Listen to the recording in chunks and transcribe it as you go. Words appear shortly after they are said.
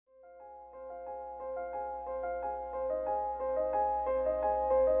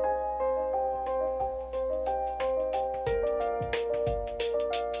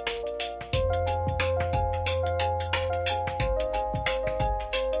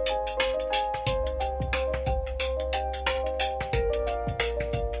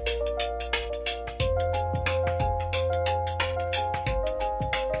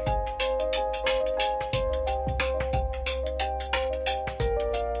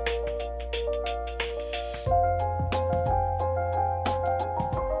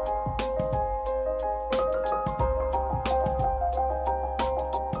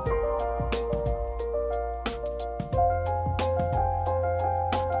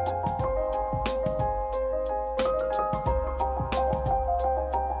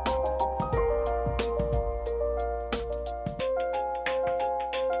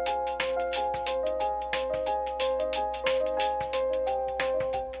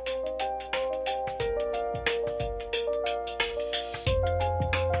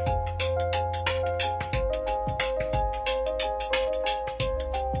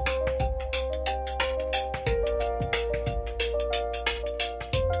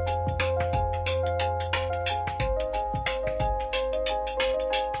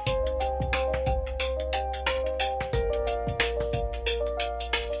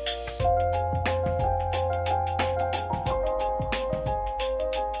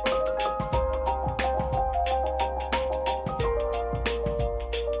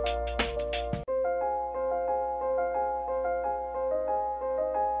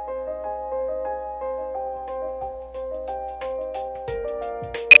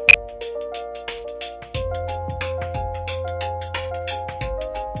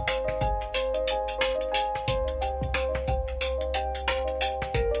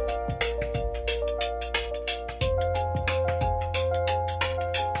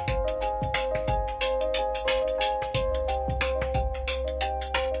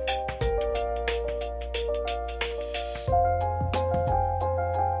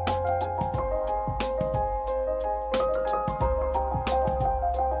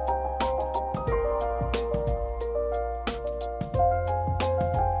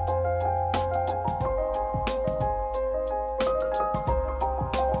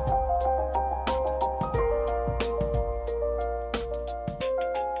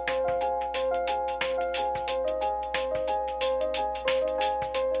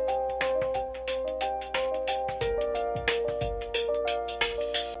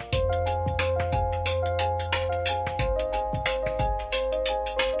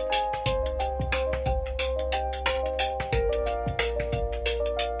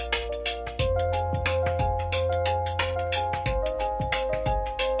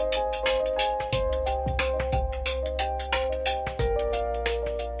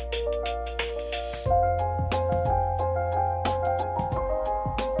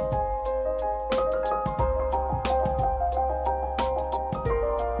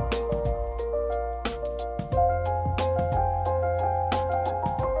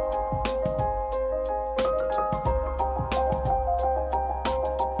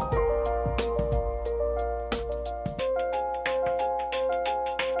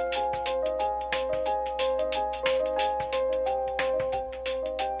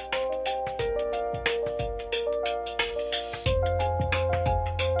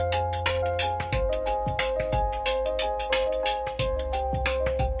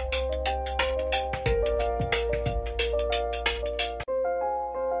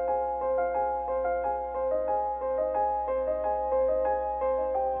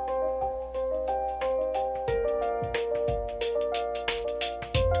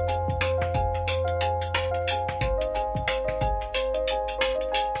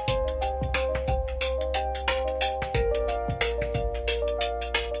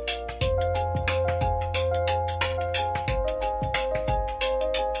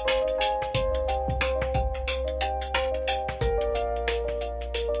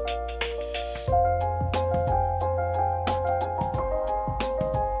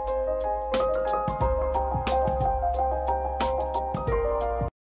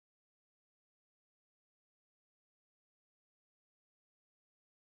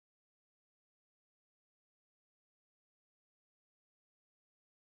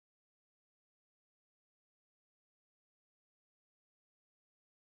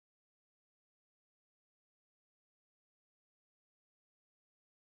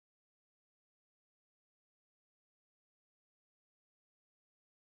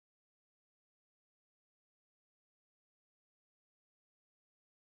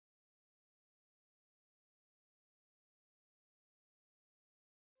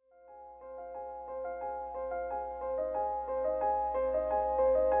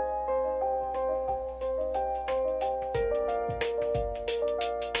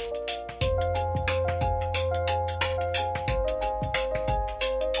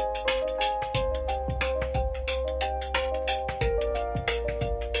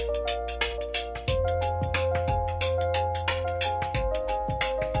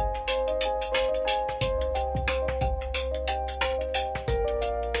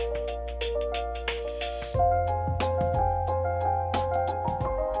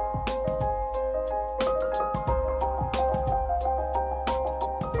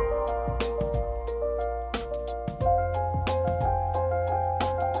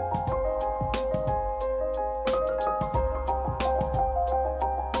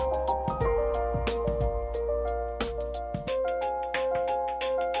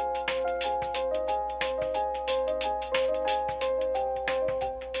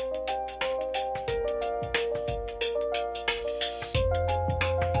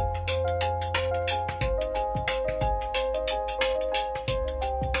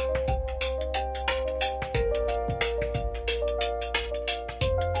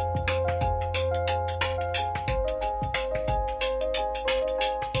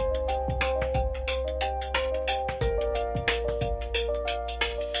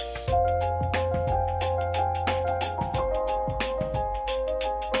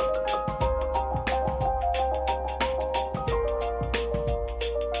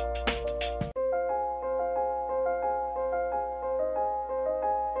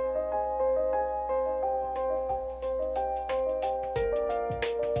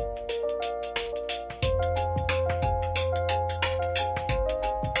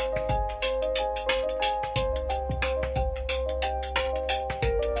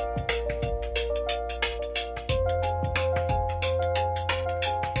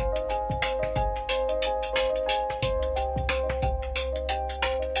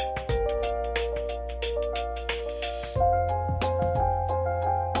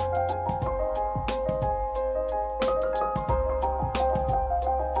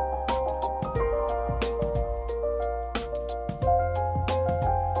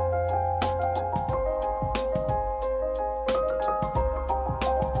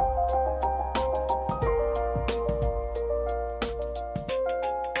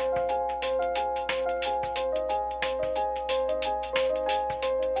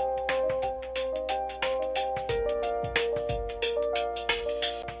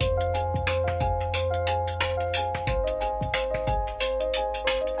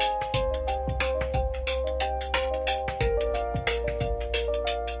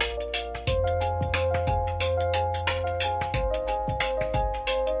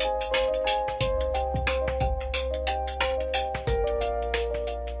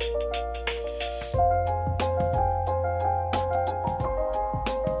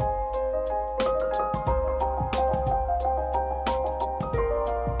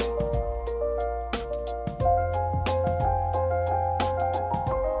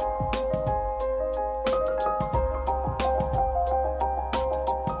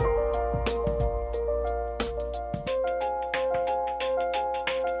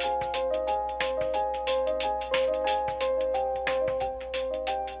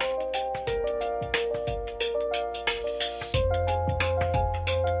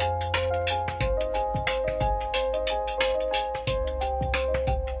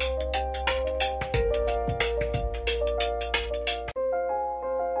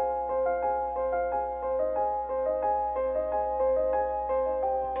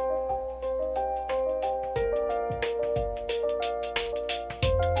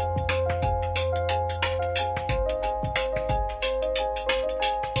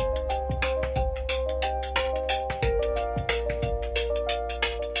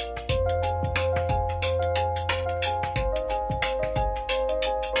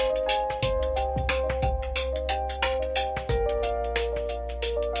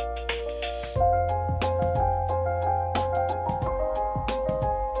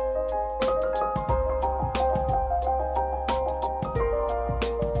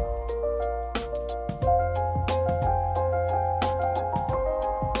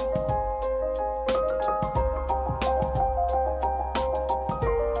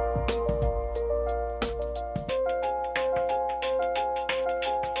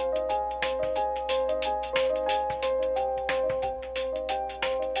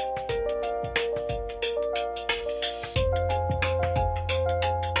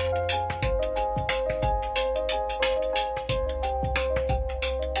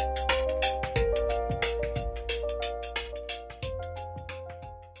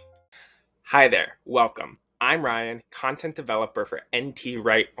Hi there, welcome. I'm Ryan, content developer for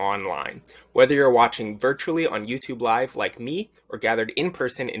Wright Online. Whether you're watching virtually on YouTube Live like me or gathered in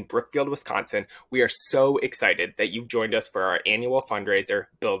person in Brookfield, Wisconsin, we are so excited that you've joined us for our annual fundraiser,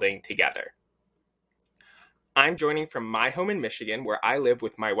 Building Together. I'm joining from my home in Michigan, where I live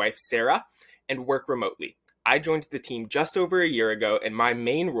with my wife Sarah and work remotely. I joined the team just over a year ago, and my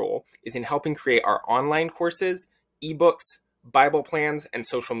main role is in helping create our online courses, ebooks, Bible plans, and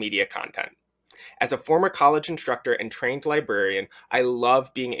social media content. As a former college instructor and trained librarian, I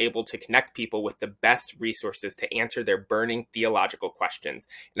love being able to connect people with the best resources to answer their burning theological questions,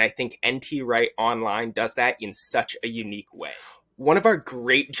 and I think Wright Online does that in such a unique way. One of our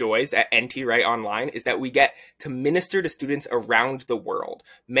great joys at Wright Online is that we get to minister to students around the world,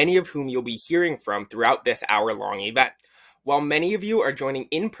 many of whom you'll be hearing from throughout this hour-long event. While many of you are joining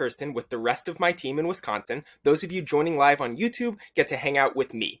in person with the rest of my team in Wisconsin, those of you joining live on YouTube get to hang out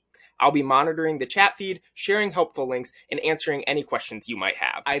with me. I'll be monitoring the chat feed, sharing helpful links, and answering any questions you might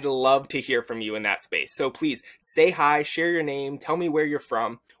have. I'd love to hear from you in that space, so please say hi, share your name, tell me where you're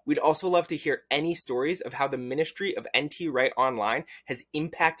from. We'd also love to hear any stories of how the ministry of Wright Online has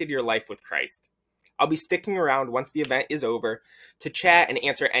impacted your life with Christ. I'll be sticking around once the event is over to chat and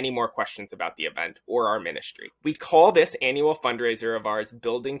answer any more questions about the event or our ministry. We call this annual fundraiser of ours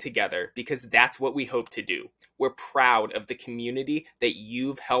Building Together because that's what we hope to do. We're proud of the community that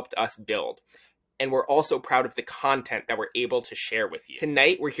you've helped us build. And we're also proud of the content that we're able to share with you.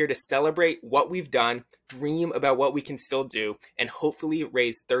 Tonight, we're here to celebrate what we've done, dream about what we can still do, and hopefully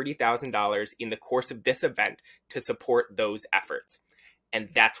raise $30,000 in the course of this event to support those efforts. And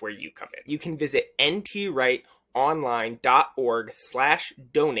that's where you come in. You can visit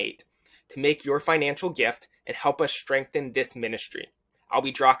ntwrightonline.org/donate to make your financial gift and help us strengthen this ministry. I'll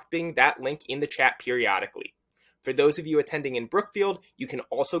be dropping that link in the chat periodically. For those of you attending in Brookfield, you can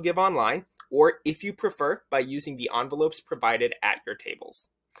also give online, or if you prefer, by using the envelopes provided at your tables.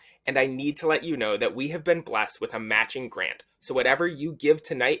 And I need to let you know that we have been blessed with a matching grant, so whatever you give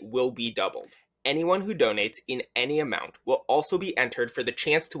tonight will be doubled. Anyone who donates in any amount will also be entered for the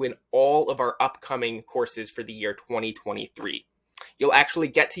chance to win all of our upcoming courses for the year 2023. You'll actually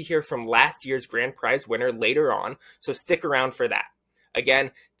get to hear from last year's grand prize winner later on, so stick around for that.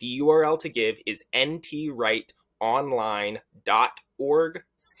 Again, the URL to give is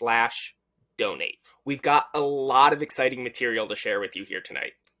ntwrightonline.org/donate. We've got a lot of exciting material to share with you here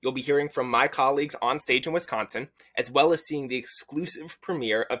tonight. You'll be hearing from my colleagues on stage in Wisconsin, as well as seeing the exclusive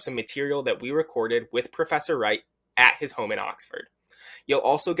premiere of some material that we recorded with Professor Wright at his home in Oxford. You'll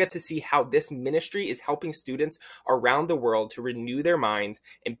also get to see how this ministry is helping students around the world to renew their minds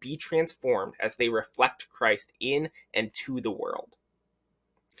and be transformed as they reflect Christ in and to the world.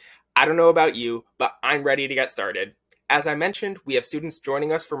 I don't know about you, but I'm ready to get started. As I mentioned, we have students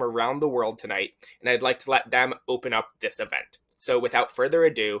joining us from around the world tonight, and I'd like to let them open up this event. So without further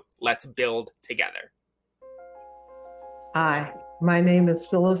ado, let's build together. Hi, my name is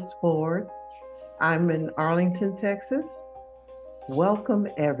Phyllis Ford. I'm in Arlington, Texas. Welcome,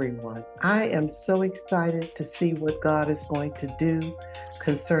 everyone. I am so excited to see what God is going to do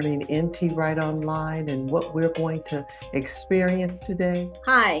concerning Wright Online and what we're going to experience today.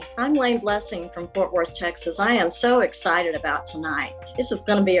 Hi, I'm Lane Blessing from Fort Worth, Texas. I am so excited about tonight. This is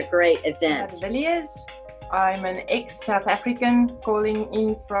going to be a great event. I'm an ex-South African calling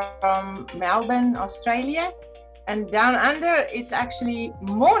in from Melbourne, Australia. And down under, it's actually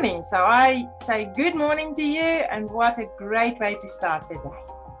morning. So I say good morning to you, and what a great way to start the day.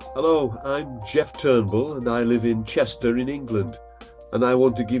 Hello, I'm Jeff Turnbull, and I live in Chester in England. And I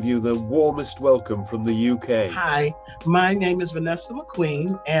want to give you the warmest welcome from the UK. Hi, my name is Vanessa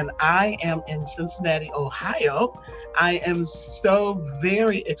McQueen, and I am in Cincinnati, Ohio. I am so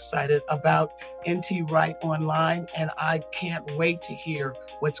very excited about Wright Online, and I can't wait to hear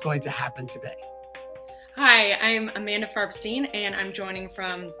what's going to happen today. Hi, I'm Amanda Farbstein, and I'm joining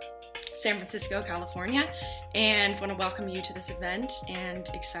from San Francisco, California, and want to welcome you to this event and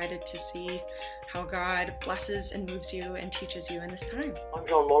excited to see how God blesses and moves you and teaches you in this time. I'm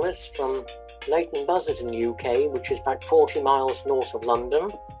John Wallace from Leighton Buzzard in the UK, which is about 40 miles north of London.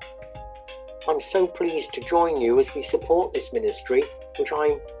 I'm so pleased to join you as we support this ministry, which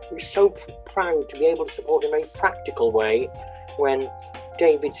I'm so proud to be able to support in a very practical way when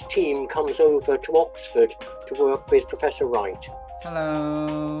David's team comes over to Oxford to work with Professor Wright.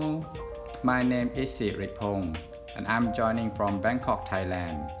 Hello, my name is Siripong, and I'm joining from Bangkok,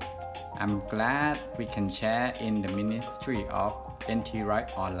 Thailand. I'm glad we can share in the ministry of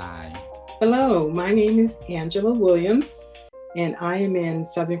Wright Online. Hello, my name is Angela Williams, and I am in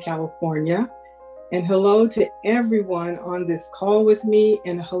Southern California. And hello to everyone on this call with me,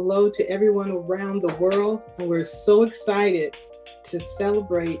 and hello to everyone around the world. And we're so excited to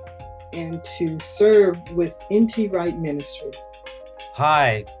celebrate and to serve with NT Wright Ministries.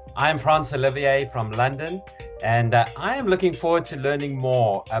 Hi, I'm Franz Olivier from London, and I am looking forward to learning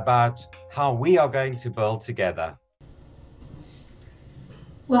more about how we are going to build together.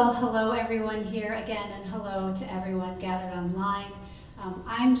 Well, hello everyone here again, and hello to everyone gathered online.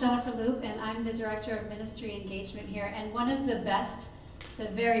 I'm Jennifer Loop, and I'm the Director of Ministry Engagement here, and one of the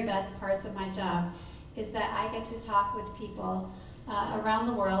very best parts of my job is that I get to talk with people around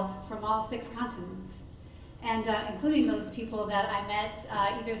the world from all 6 continents, and including those people that I met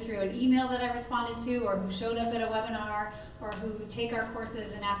either through an email that I responded to, or who showed up at a webinar, or who take our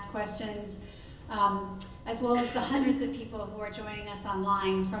courses and ask questions, as well as the hundreds of people who are joining us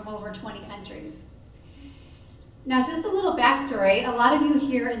online from over 20 countries. Now, just a little backstory. A lot of you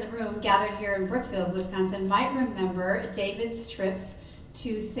here in the room gathered here in Brookfield, Wisconsin might remember David's trips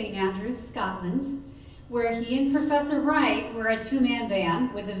to St. Andrews, Scotland, where he and Professor Wright were a 2-man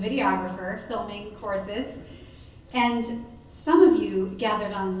band with a videographer filming courses. And some of you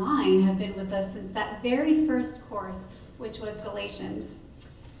gathered online have been with us since that very first course, which was Galatians.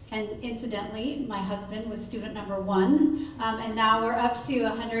 And incidentally, my husband was student number 1, and now we're up to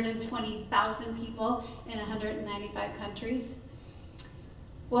 120,000 people in 195 countries.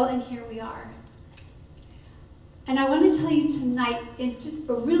 Well, and here we are. And I want to tell you tonight, just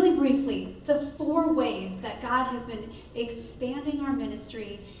really briefly, the 4 ways that God has been expanding our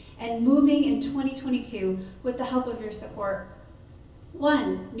ministry and moving in 2022 with the help of your support.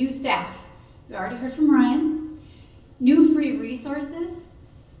 1, new staff. We already heard from Ryan. New free resources,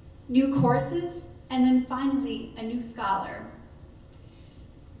 new courses, and then finally, a new scholar.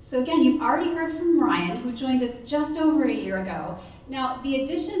 So again, you've already heard from Ryan, who joined us just over a year ago. Now, the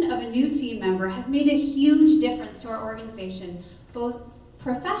addition of a new team member has made a huge difference to our organization, both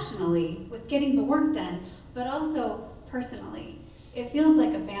professionally, with getting the work done, but also personally. It feels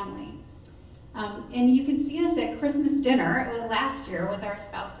like a family. And you can see us at Christmas dinner last year with our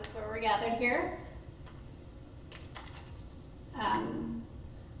spouses, where we're gathered here.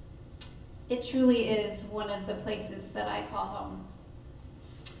 It truly is one of the places that I call home.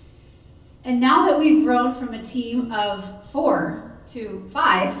 And now that we've grown from a team of 4 to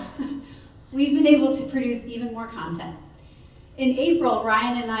 5, we've been able to produce even more content. In April,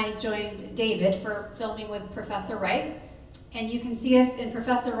 Ryan and I joined David for filming with Professor Wright, and you can see us in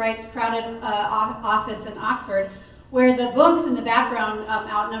Professor Wright's crowded office in Oxford, where the books in the background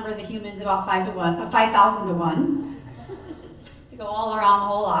outnumber the humans about 5,000 to 1. They go all around the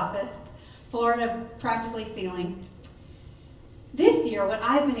whole office, floor to practically ceiling. This year, what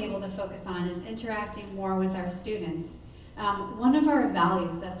I've been able to focus on is interacting more with our students. One of our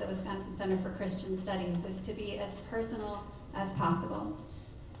values at the Wisconsin Center for Christian Studies is to be as personal as possible.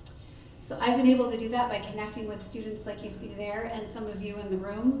 So I've been able to do that by connecting with students like you see there, and some of you in the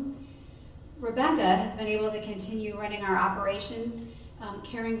room. Rebecca has been able to continue running our operations,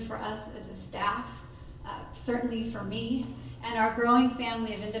 caring for us as a staff, certainly for me, and our growing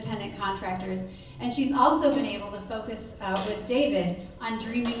family of independent contractors. And she's also been able to focus with David on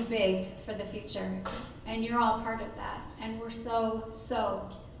dreaming big for the future. And you're all part of that. And we're so, so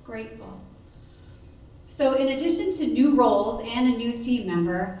grateful. So in addition to new roles and a new team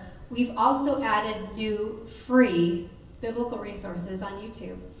member, we've also added new free biblical resources on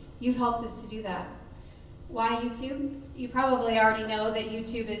YouTube. You've helped us to do that. Why YouTube? You probably already know that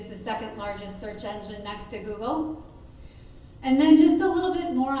YouTube is the 2nd largest search engine next to Google. And then just a little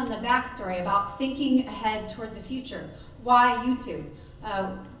bit more on the backstory about thinking ahead toward the future. Why YouTube?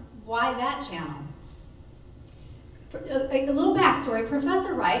 Why that channel? A little backstory.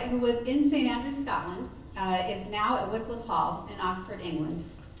 Professor Wright, who was in St. Andrews, Scotland, is now at Wycliffe Hall in Oxford, England.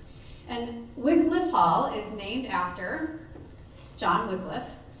 And Wycliffe Hall is named after John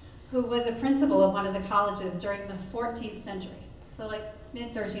Wycliffe, who was a principal of one of the colleges during the 14th century, so like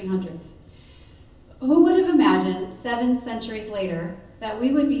mid-1300s. Who would have imagined 7 centuries later that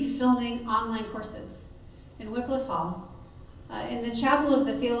we would be filming online courses in Wycliffe Hall, in the chapel of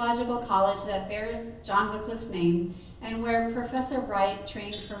the theological college that bears John Wycliffe's name, and where Professor Wright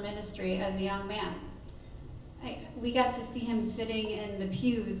trained for ministry as a young man? We got to see him sitting in the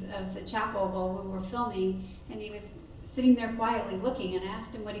pews of the chapel while we were filming, and he was sitting there quietly looking, and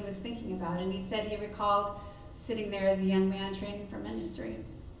asked him what he was thinking about, and he said he recalled sitting there as a young man training for ministry.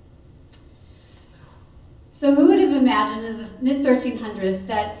 So who would have imagined in the mid-1300s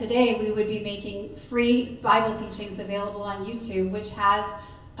that today we would be making free Bible teachings available on YouTube, which has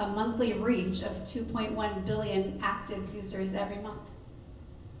a monthly reach of 2.1 billion active users every month.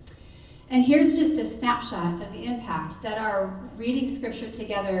 And here's just a snapshot of the impact that our Reading Scripture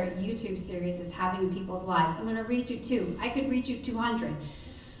Together YouTube series is having in people's lives. I'm going to read you 2. I could read you 200.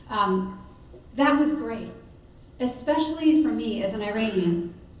 That was great, especially for me as an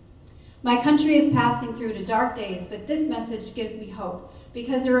Iranian. My country is passing through the dark days, but this message gives me hope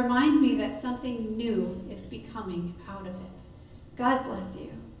because it reminds me that something new is becoming out of it. God bless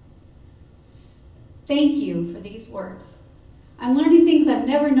you. Thank you for these words. I'm learning things I've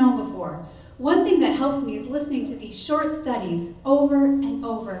never known before. One thing that helps me is listening to these short studies over and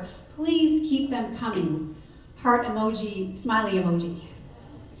over. Please keep them coming. Heart emoji, smiley emoji.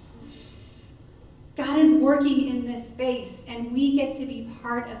 God is working in this space, and we get to be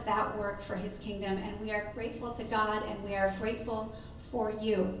part of that work for his kingdom, and we are grateful to God, and we are grateful for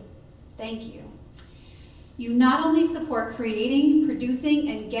you. Thank you. You not only support creating,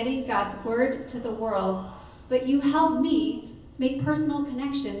 producing, and getting God's word to the world, but you help me make personal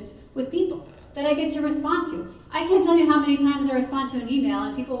connections with people that I get to respond to. I can't tell you how many times I respond to an email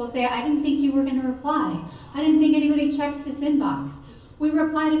and people will say, I didn't think you were going to reply. I didn't think anybody checked this inbox. We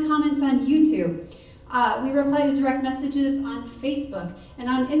reply to comments on YouTube. We reply to direct messages on Facebook and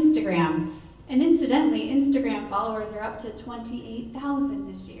on Instagram. And incidentally, Instagram followers are up to 28,000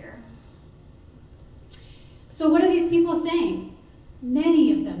 this year. So what are these people saying?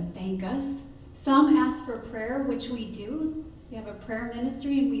 Many of them thank us. Some ask for prayer, which we do. We have a prayer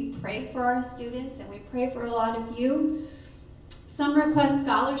ministry and we pray for our students and we pray for a lot of you. Some request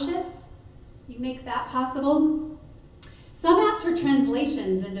scholarships. You make that possible. Some ask for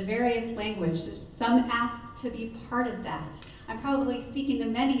translations into various languages. Some ask to be part of that. I'm probably speaking to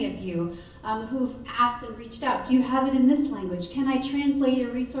many of you who've asked and reached out. Do you have it in this language? Can I translate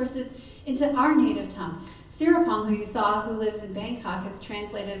your resources into our native tongue? Sirapong, who you saw, who lives in Bangkok, has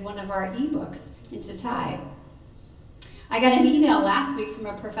translated one of our ebooks into Thai. I got an email last week from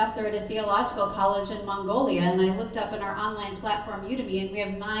a professor at a theological college in Mongolia, and I looked up in our online platform Udemy, and we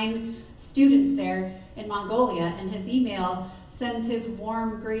have 9 students there in Mongolia, and his email sends his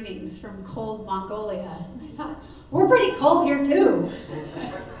warm greetings from cold Mongolia. And I thought, we're pretty cold here too.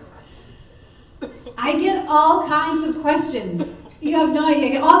 I get all kinds of questions. You have no idea. I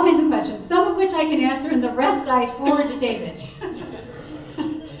get all kinds of questions, some of which I can answer, and the rest I forward to David.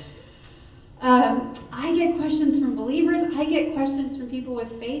 I get questions from believers. I get questions from people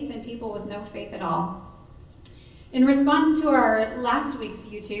with faith and people with no faith at all. In response to our last week's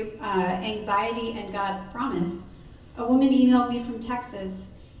YouTube, Anxiety and God's Promise, a woman emailed me from Texas,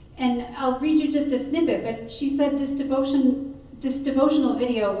 and I'll read you just a snippet, but she said this devotional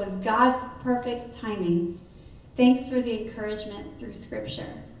video was God's perfect timing. Thanks for the encouragement through Scripture.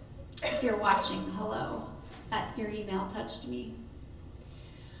 If you're watching, hello. Your email touched me.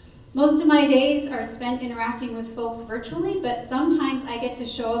 Most of my days are spent interacting with folks virtually, but sometimes I get to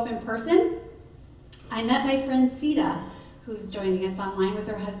show up in person. I met my friend Sita, who's joining us online with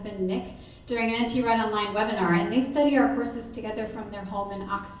her husband Nick, during an NT Wright Online webinar, and they study our courses together from their home in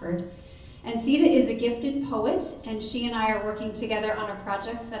Oxford. And Sita is a gifted poet, and she and I are working together on a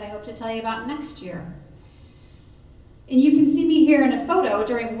project that I hope to tell you about next year. And you can see me here in a photo.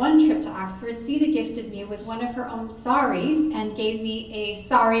 During one trip to Oxford, Sita gifted me with one of her own saris and gave me a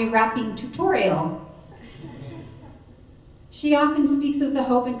sari wrapping tutorial. She often speaks of the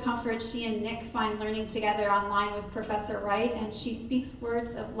hope and comfort she and Nick find learning together online with Professor Wright, and she speaks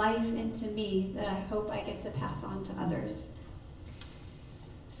words of life into me that I hope I get to pass on to others.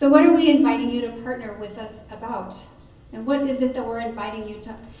 So what are we inviting you to partner with us about? And what is it that we're inviting you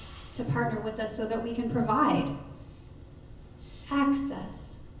to partner with us so that we can provide?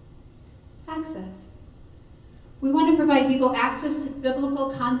 Access. Access. We want to provide people access to biblical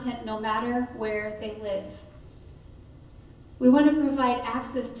content no matter where they live. We want to provide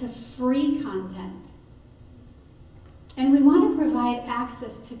access to free content. And we want to provide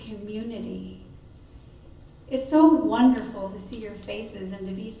access to community. It's so wonderful to see your faces and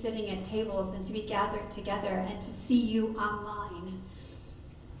to be sitting at tables and to be gathered together and to see you online.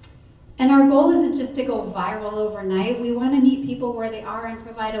 And our goal isn't just to go viral overnight. We want to meet people where they are and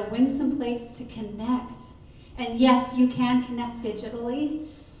provide a winsome place to connect. And yes, you can connect digitally.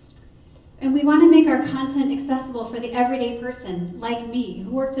 And we want to make our content accessible for the everyday person, like me, who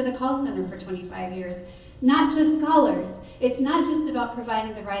worked at a call center for 25 years. Not just scholars. It's not just about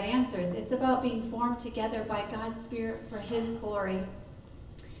providing the right answers. It's about being formed together by God's Spirit for His glory.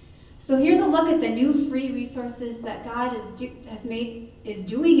 So here's a look at the new free resources that God is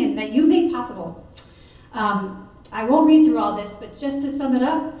doing and that you made possible. I won't read through all this, but just to sum it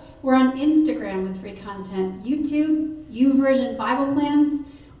up, we're on Instagram with free content, YouTube, YouVersion Bible plans.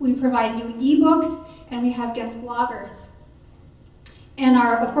 We provide new ebooks, and we have guest bloggers. And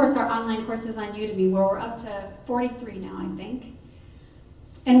of course, our online courses on Udemy, where we're up to 43 now, I think.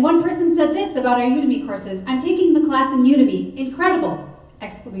 And one person said this about our Udemy courses: "I'm taking the class in Udemy. Incredible!"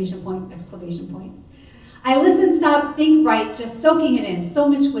 Exclamation point, exclamation point. "I listen, stop, think, write, just soaking it in. So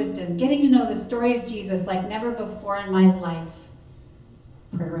much wisdom, getting to know the story of Jesus like never before in my life."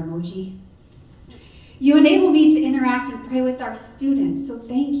 Prayer emoji. "You enable me to interact and pray with our students, so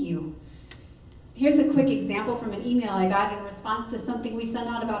thank you." Here's a quick example from an email I got in response to something we sent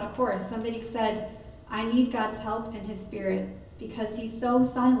out about a course. Somebody said, "I need God's help and his spirit because he's so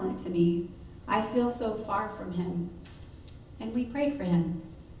silent to me. I feel so far from him." And we prayed for him.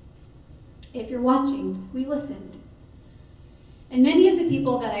 If you're watching, we listened. And many of the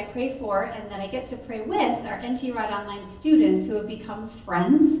people that I pray for and that I get to pray with are NT Wright Online students who have become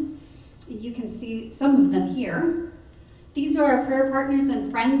friends. You can see some of them here. These are our prayer partners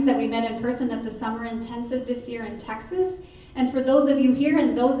and friends that we met in person at the Summer Intensive this year in Texas. And for those of you here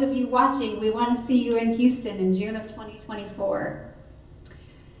and those of you watching, we want to see you in Houston in June of 2024.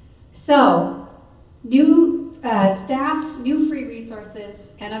 So, new staff, new free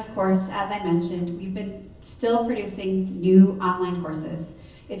resources, and of course, as I mentioned, we've been still producing new online courses.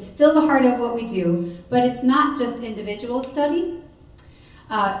 It's still the heart of what we do, but it's not just individual study.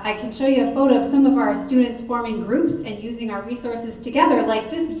 I can show you a photo of some of our students forming groups and using our resources together, like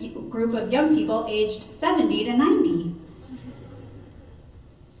this group of young people aged 70 to 90.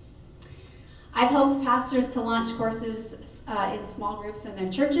 I've helped pastors to launch courses in small groups in their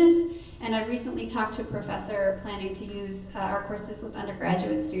churches, and I've recently talked to a professor planning to use our courses with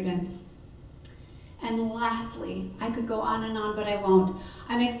undergraduate students. And lastly, I could go on and on, but I won't.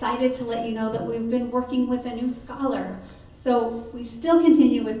 I'm excited to let you know that we've been working with a new scholar. So we still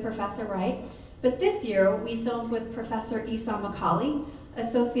continue with Professor Wright, but this year we filmed with Professor Esau McCauley,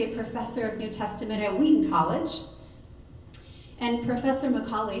 Associate Professor of New Testament at Wheaton College. And Professor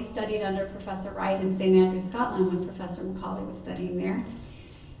McCauley studied under Professor Wright in St. Andrews, Scotland when Professor McCauley was studying there.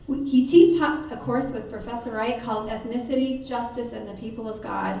 He team-taught a course with Professor Wright called Ethnicity, Justice, and the People of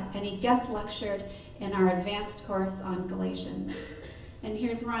God, and he guest lectured in our advanced course on Galatians. And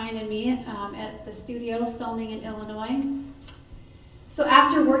here's Ryan and me at the studio filming in Illinois. So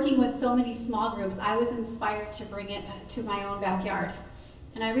after working with so many small groups, I was inspired to bring it to my own backyard.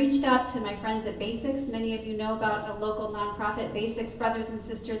 And I reached out to my friends at Basics. Many of you know about a local nonprofit, Basics Brothers and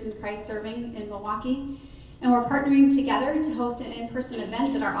Sisters in Christ Serving in Milwaukee. And we're partnering together to host an in-person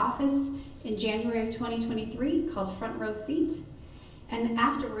event at our office in January of 2023 called Front Row Seat. And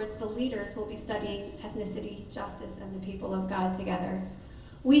afterwards, the leaders will be studying ethnicity, justice, and the people of God together.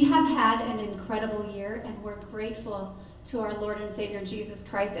 We have had an incredible year, and we're grateful to our Lord and Savior Jesus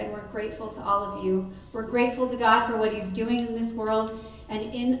Christ, and we're grateful to all of you. We're grateful to God for what he's doing in this world and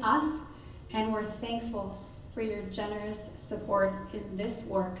in us, and we're thankful for your generous support in this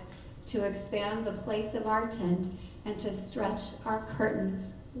work to expand the place of our tent and to stretch our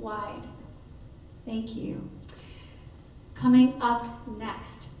curtains wide. Thank you. Coming up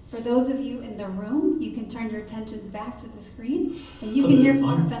next, for those of you in the room, you can turn your attentions back to the screen and you can hear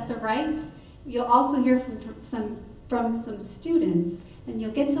from Professor Wright. You'll also hear from some students, and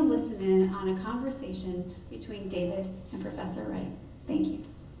you'll get to listen in on a conversation between David and Professor Wright. Thank you.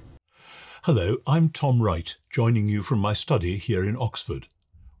 Hello, I'm Tom Wright, joining you from my study here in Oxford.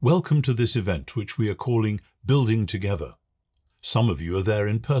 Welcome to this event, which we are calling Building Together. Some of you are there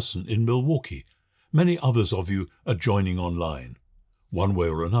in person in Milwaukee. Many others of you are joining online. One way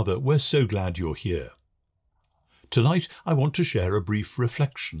or another, we're so glad you're here. Tonight, I want to share a brief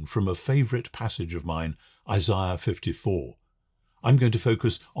reflection from a favourite passage of mine, Isaiah 54. I'm going to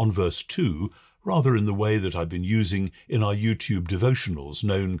focus on verse 2, rather in the way that I've been using in our YouTube devotionals,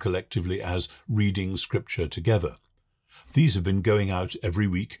 known collectively as Reading Scripture Together. These have been going out every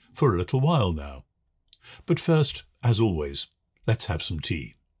week for a little while now. But first, as always, let's have some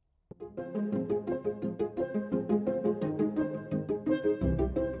tea.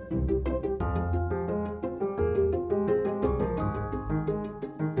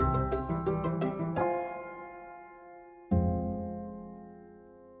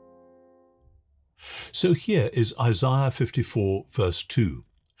 So here is Isaiah 54, verse 2.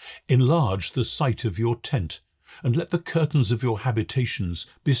 Enlarge the sight of your tent, and let the curtains of your habitations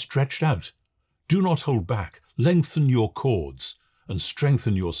be stretched out. Do not hold back, lengthen your cords, and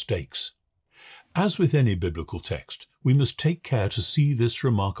strengthen your stakes. As with any biblical text, we must take care to see this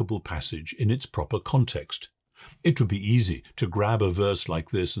remarkable passage in its proper context. It would be easy to grab a verse like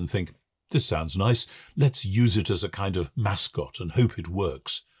this and think, this sounds nice, let's use it as a kind of mascot and hope it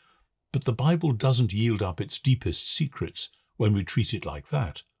works. But the Bible doesn't yield up its deepest secrets when we treat it like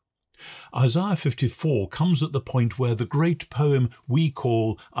that. Isaiah 54 comes at the point where the great poem we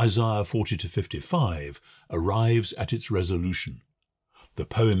call Isaiah 40 to 55 arrives at its resolution. The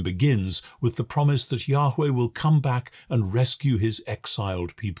poem begins with the promise that Yahweh will come back and rescue his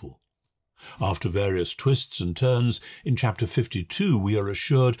exiled people. After various twists and turns, in chapter 52 we are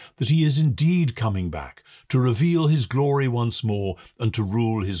assured that he is indeed coming back to reveal his glory once more and to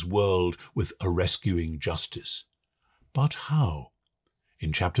rule his world with a rescuing justice. But how?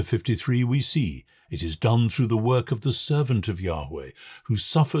 In chapter 53 we see it is done through the work of the servant of Yahweh, who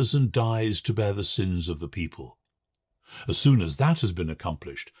suffers and dies to bear the sins of the people. As soon as that has been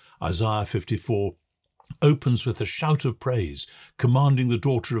accomplished, Isaiah 54 opens with a shout of praise, commanding the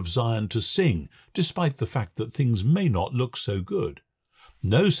daughter of Zion to sing, despite the fact that things may not look so good.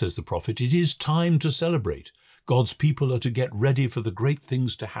 No, says the prophet, it is time to celebrate. God's people are to get ready for the great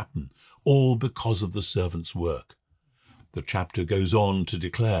things to happen, all because of the servant's work. The chapter goes on to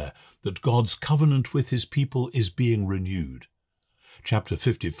declare that God's covenant with his people is being renewed. Chapter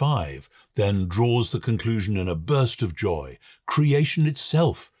 55 then draws the conclusion in a burst of joy. Creation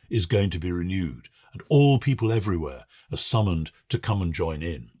itself is going to be renewed, and all people everywhere are summoned to come and join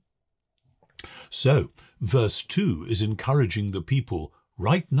in. So, verse 2 is encouraging the people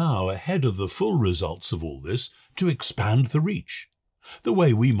right now, ahead of the full results of all this, to expand the reach. The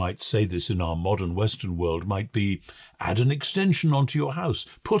way we might say this in our modern Western world might be, add an extension onto your house,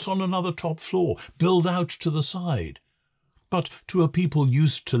 put on another top floor, build out to the side. But to a people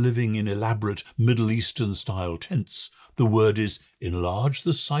used to living in elaborate Middle Eastern-style tents, the word is enlarge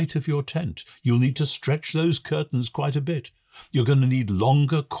the site of your tent. You'll need to stretch those curtains quite a bit. You're going to need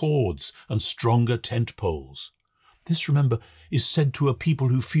longer cords and stronger tent poles. This, remember, is said to a people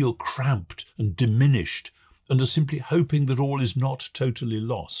who feel cramped and diminished and are simply hoping that all is not totally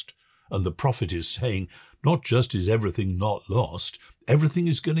lost. And the prophet is saying, not just is everything not lost, everything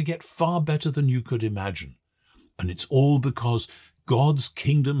is going to get far better than you could imagine. And it's all because God's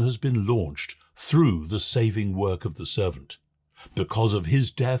kingdom has been launched through the saving work of the servant. Because of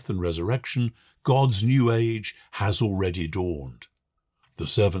his death and resurrection, God's new age has already dawned. The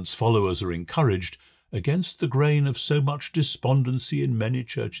servant's followers are encouraged, against the grain of so much despondency in many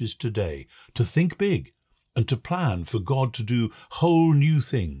churches today, to think big and to plan for God to do whole new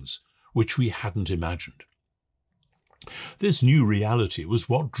things which we hadn't imagined. This new reality was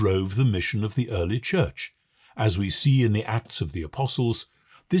what drove the mission of the early church. As we see in the Acts of the Apostles,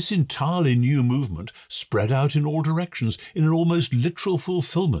 this entirely new movement spread out in all directions in an almost literal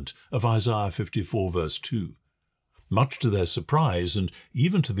fulfillment of Isaiah 54 verse 2. Much to their surprise, and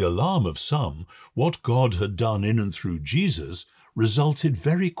even to the alarm of some, what God had done in and through Jesus resulted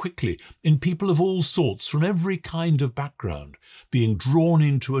very quickly in people of all sorts from every kind of background being drawn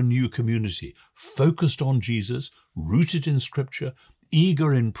into a new community, focused on Jesus, rooted in Scripture,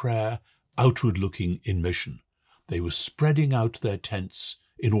 eager in prayer, outward-looking in mission. They were spreading out their tents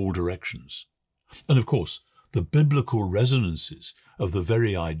in all directions. And of course, the biblical resonances of the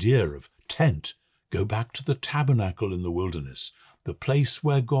very idea of tent go back to the tabernacle in the wilderness, the place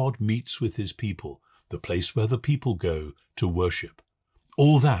where God meets with his people, the place where the people go to worship.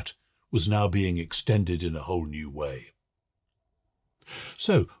 All that was now being extended in a whole new way.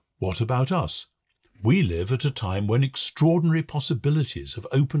 So, what about us? We live at a time when extraordinary possibilities have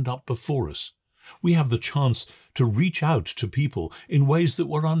opened up before us. We have the chance to reach out to people in ways that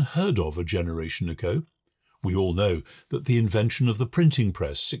were unheard of a generation ago. We all know that the invention of the printing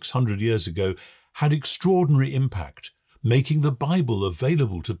press 600 years ago had extraordinary impact, making the Bible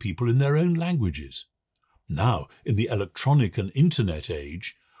available to people in their own languages. Now, in the electronic and internet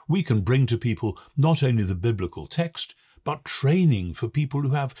age, we can bring to people not only the biblical text, but training for people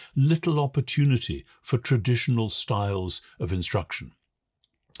who have little opportunity for traditional styles of instruction.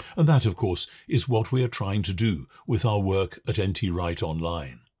 And that, of course, is what we are trying to do with our work at NT Wright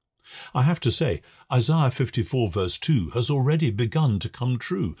Online. I have to say, Isaiah 54 verse 2 has already begun to come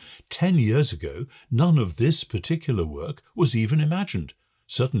true. 10 years ago, none of this particular work was even imagined.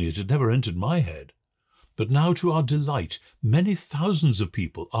 Certainly it had never entered my head. But now, to our delight, many thousands of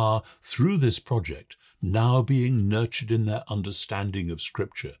people are, through this project, now being nurtured in their understanding of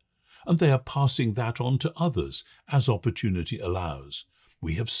Scripture, and they are passing that on to others as opportunity allows.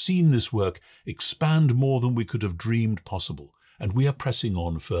 We have seen this work expand more than we could have dreamed possible, and we are pressing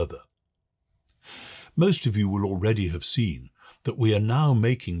on further. Most of you will already have seen that we are now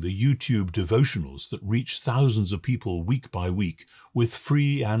making the YouTube devotionals that reach thousands of people week by week with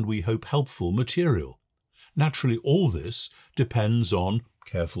free and, we hope, helpful material. Naturally, all this depends on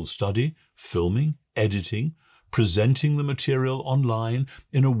careful study, filming, editing, presenting the material online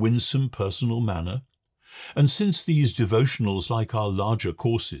in a winsome personal manner. And since these devotionals, like our larger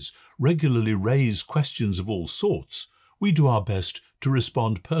courses, regularly raise questions of all sorts, we do our best to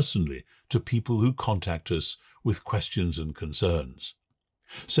respond personally to people who contact us with questions and concerns.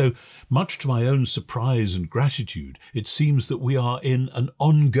 So, much to my own surprise and gratitude, it seems that we are in an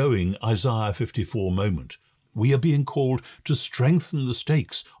ongoing Isaiah 54 moment. We are being called to strengthen the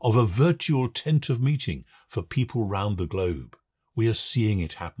stakes of a virtual tent of meeting for people round the globe. We are seeing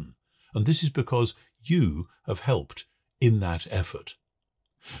it happen, and this is because you have helped in that effort.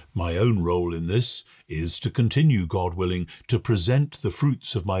 My own role in this is to continue, God willing, to present the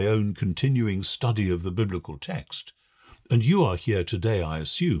fruits of my own continuing study of the biblical text. And you are here today, I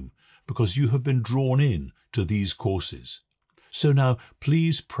assume, because you have been drawn in to these courses. So now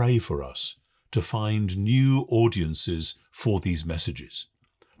please pray for us to find new audiences for these messages.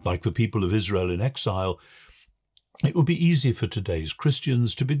 Like the people of Israel in exile, it would be easy for today's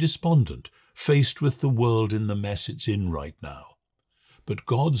Christians to be despondent, faced with the world in the mess it's in right now. But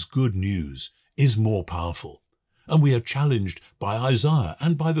God's good news is more powerful, and we are challenged by Isaiah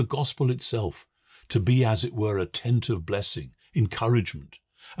and by the gospel itself to be, as it were, a tent of blessing, encouragement,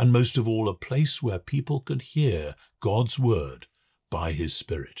 and most of all, a place where people can hear God's word by his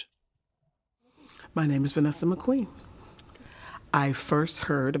Spirit. My name is Vanessa McQueen. I first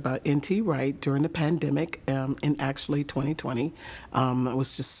heard about N.T. Wright during the pandemic in actually 2020. I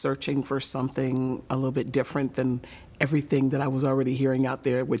was just searching for something a little bit different than everything that I was already hearing out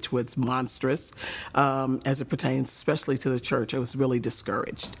there, which was monstrous as it pertains especially to the church. I was really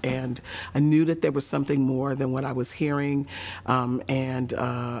discouraged, and I knew that there was something more than what I was hearing. And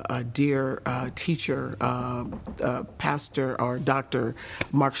a dear teacher, Pastor or Dr.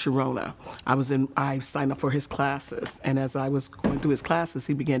 Mark Sharona, I signed up for his classes, and as I was going through his classes,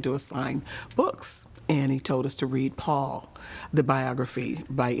 he began to assign books. And he told us to read Paul, the biography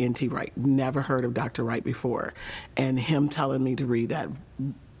by N.T. Wright. Never heard of Dr. Wright before. And him telling me to read that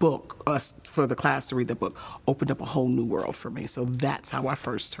book, for the class to read that book, opened up a whole new world for me. So that's how I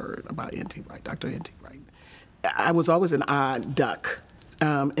first heard about N.T. Wright, Dr. N.T. Wright. I was always an odd duck.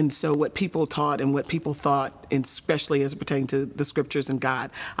 And so what people taught and what people thought, and especially as it pertained to the scriptures and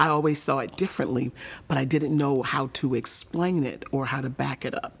God, I always saw it differently, but I didn't know how to explain it or how to back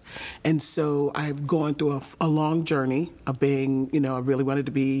it up. And so I've gone through a long journey of being, I really wanted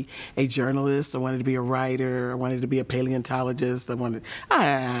to be a journalist, I wanted to be a writer, I wanted to be a paleontologist, I wanted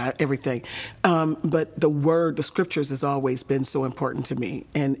everything. But the scriptures has always been so important to me,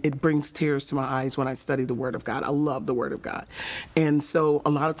 and it brings tears to my eyes when I study the Word of God. I love the Word of God. And so a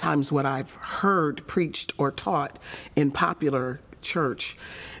lot of times what I've heard preached or taught in popular church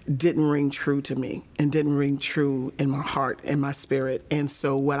didn't ring true to me and didn't ring true in my heart and my spirit. And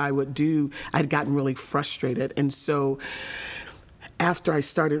so what I would do, I'd gotten really frustrated. And so after I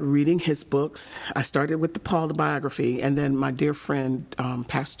started reading his books, I started with the Paul, the biography, and then my dear friend,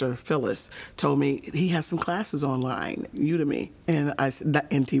 Pastor Phyllis, told me he has some classes online, Udemy, and I said,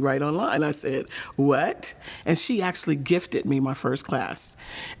 N.T. Wright Online. I said, what? And she actually gifted me my first class,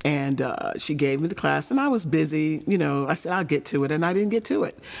 and she gave me the class, and I was busy, I said, I'll get to it, and I didn't get to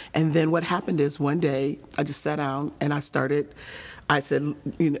it. And then what happened is one day, I just sat down, and I said,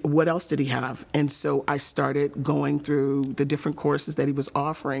 what else did he have? And so I started going through the different courses that he was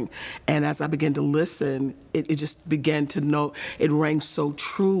offering. And as I began to listen, it just began to know, it rang so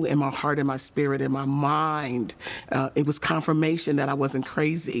true in my heart and my spirit and my mind. It was confirmation that I wasn't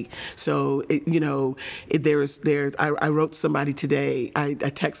crazy. So, I wrote somebody today, I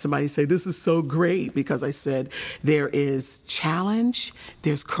text somebody and say, this is so great, because I said, there is challenge,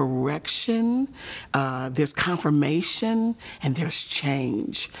 there's correction, there's confirmation, and there's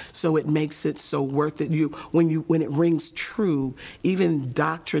change. So it makes it so worth it. When it rings true, even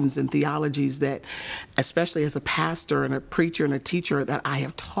doctrines and theologies that, especially as a pastor and a preacher and a teacher, that I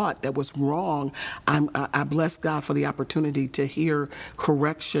have taught that was wrong, I bless God for the opportunity to hear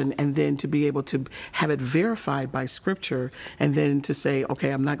correction and then to be able to have it verified by Scripture, and then to say,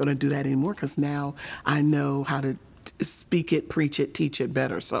 okay, I'm not going to do that anymore, because now I know how to speak it, preach it, teach it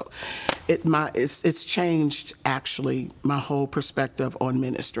better. So it's changed actually my whole perspective on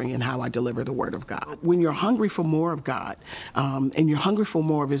ministry and how I deliver the Word of God. When you're hungry for more of God and you're hungry for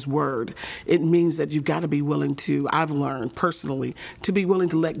more of His Word, it means that you've got to be willing to, I've learned personally, to be willing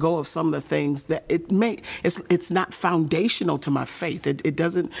to let go of some of the things that it's not foundational to my faith.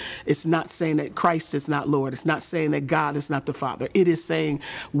 It's not saying that Christ is not Lord. It's not saying that God is not the Father. It is saying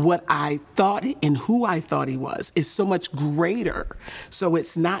what I thought and who I thought He was is so much greater. So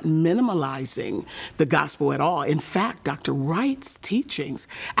it's not minimalizing the gospel at all. In fact, Dr. Wright's teachings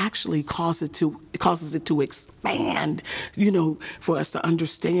actually causes it to expand, for us to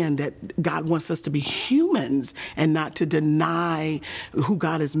understand that God wants us to be humans and not to deny who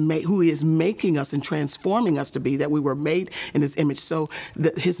God is who He is making us and transforming us to be, that we were made in His image. So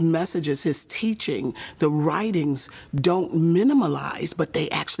His messages, His teaching, the writings don't minimalize, but they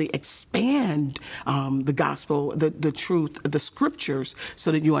actually expand the gospel, the truth, the scriptures,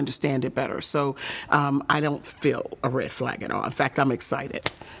 so that you understand it better. So I don't feel a red flag at all. In fact, I'm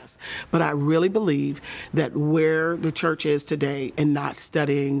excited. But I really believe that where the church is today in not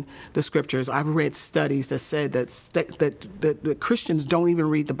studying the scriptures, I've read studies that said that Christians don't even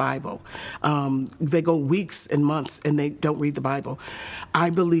read the Bible. They go weeks and months and they don't read the Bible. I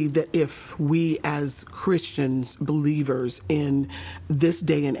believe that if we as Christians, believers in this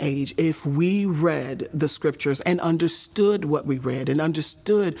day and age, if we read the scriptures and understood what we read and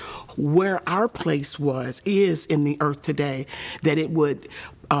understood where our place is in the earth today, that it would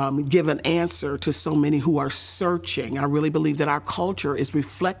give an answer to so many who are searching. I really believe that our culture is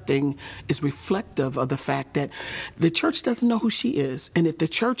reflective of the fact that the church doesn't know who she is. And if the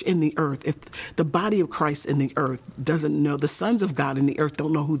church in the earth, if the body of Christ in the earth doesn't know, the sons of God in the earth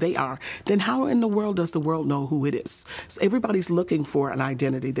don't know who they are, then how in the world does the world know who it is? So everybody's looking for an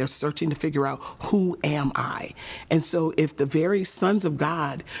identity. They're searching to figure out, who am I? And so if the very sons of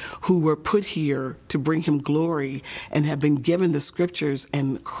God who were put here to bring Him glory and have been given the scriptures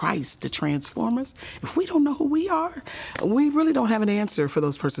and Christ to transform us, if we don't know who we are, we really don't have an answer for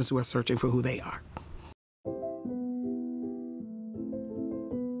those persons who are searching for who they are.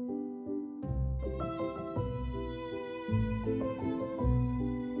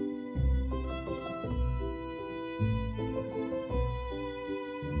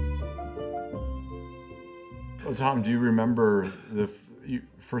 Well, Tom, do you remember the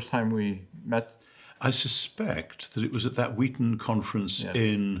first time we met? I suspect that it was at that Wheaton conference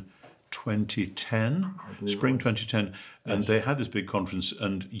in 2010, spring 2010, and they had this big conference,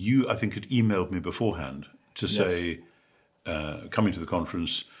 and you, I think, had emailed me beforehand to say, coming to the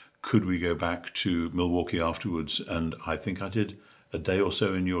conference, could we go back to Milwaukee afterwards? And I think I did a day or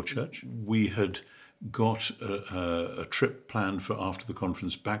so in your church. We had got a trip planned for after the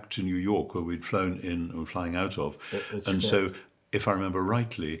conference back to New York, where we'd flown in and flying out of. And so, if I remember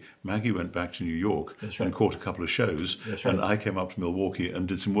rightly, Maggie went back to New York and caught a couple of shows, and I came up to Milwaukee and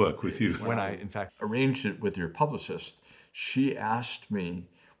did some work with you. When I, in fact, arranged it with your publicist, she asked me,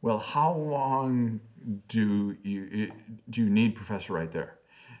 well, how long do you need Professor Wright there?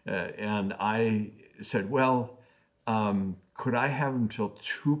 And I said, well, could I have him till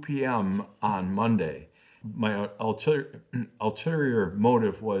 2 p.m. on Monday? My ulterior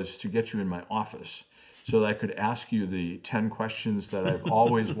motive was to get you in my office, so that I could ask you the 10 questions that I've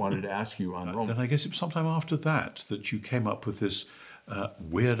always wanted to ask you on Rome. Then I guess it was sometime after that you came up with this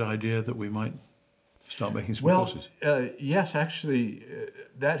weird idea that we might start making some courses. Yes, actually,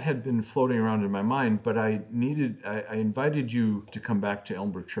 that had been floating around in my mind, but I invited you to come back to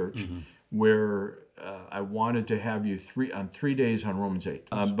Elmbrook Church, where I wanted to have you 3 days on Romans 8.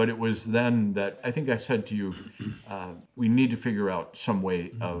 But it was then that I think I said to you, we need to figure out some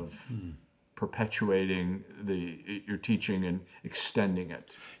way of perpetuating your teaching and extending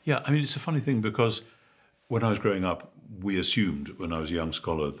it. Yeah, I mean, it's a funny thing because when I was growing up, we assumed when I was a young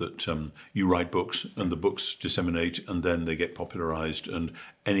scholar that you write books and the books disseminate and then they get popularized, and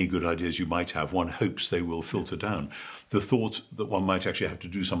any good ideas you might have, one hopes they will filter down. The thought that one might actually have to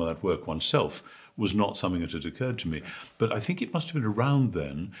do some of that work oneself was not something that had occurred to me. But I think it must have been around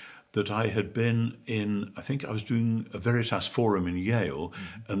then that I had been in, I think I was doing a Veritas forum in Yale,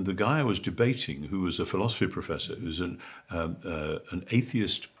 and the guy I was debating, who was a philosophy professor, who's an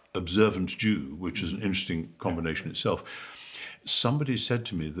atheist observant Jew, which is an interesting combination itself, somebody said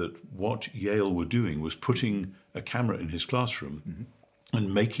to me that what Yale were doing was putting a camera in his classroom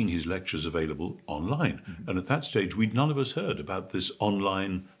and making his lectures available online. And at that stage, none of us heard about this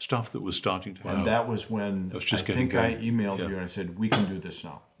online stuff that was starting to happen. And that was when I think I emailed you and I said, we can do this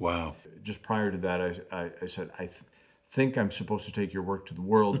now. Wow. Just prior to that, I said, I think I'm supposed to take your work to the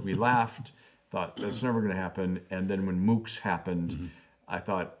world. We laughed, thought that's never going to happen. And then when MOOCs happened, I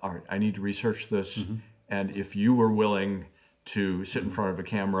thought, all right, I need to research this. And if you were willing to sit in front of a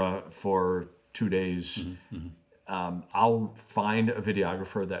camera for 2 days, I'll find a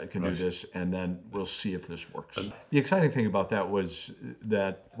videographer that can do this, and then we'll see if this works. The exciting thing about that was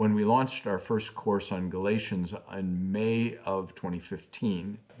that when we launched our first course on Galatians in May of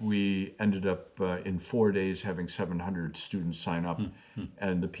 2015, we ended up in 4 days having 700 students sign up.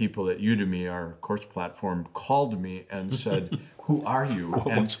 And the people at Udemy, our course platform, called me and said, who are you?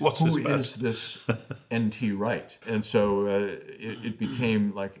 And who is this N.T. Wright? And so it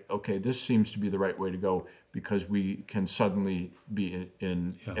became like, okay, this seems to be the right way to go, because we can suddenly be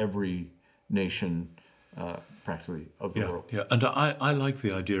in every nation practically of the world. Yeah, and I like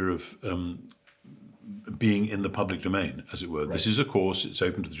the idea of being in the public domain, as it were. This is a course, it's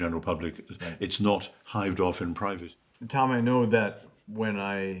open to the general public. It's not hived off in private. Tom, I know that when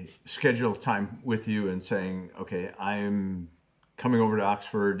I schedule time with you and saying, okay, I'm coming over to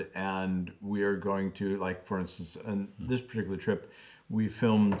Oxford and we are going to, like, for instance, on this particular trip, we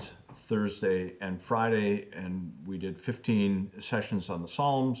filmed Thursday and Friday, and we did 15 sessions on the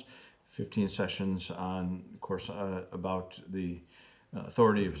Psalms, 15 sessions on, of course, about the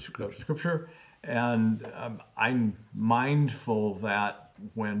authority of Scripture. And I'm mindful that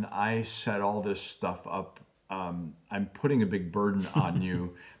when I set all this stuff up, I'm putting a big burden on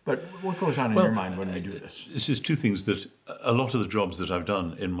you. But what goes on in your mind when we do this? This is two things that a lot of the jobs that I've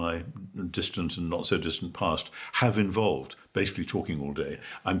done in my distant and not so distant past have involved basically talking all day.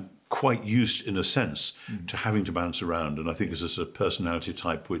 I'm quite used, in a sense, to having to bounce around, and I think it's a personality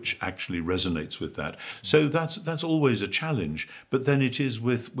type which actually resonates with that. So that's always a challenge, but then it is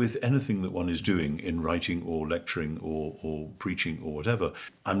with anything that one is doing in writing or lecturing or preaching or whatever.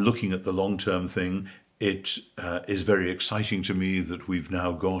 I'm looking at the long-term thing. It is very exciting to me that we've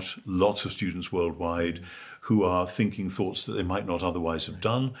now got lots of students worldwide who are thinking thoughts that they might not otherwise have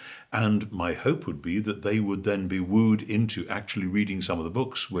done. And my hope would be that they would then be wooed into actually reading some of the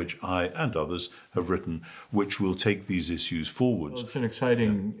books which I and others have written, which will take these issues forwards. Well, it's an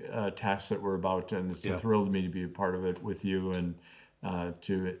exciting task that we're about, and it's a thrill to me to be a part of it with you, and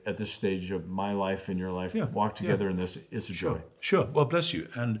to, at this stage of my life and your life, walk together in this is a joy. Sure. Well, bless you.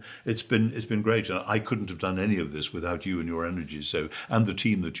 And it's been great. I couldn't have done any of this without you and your energies. So, and the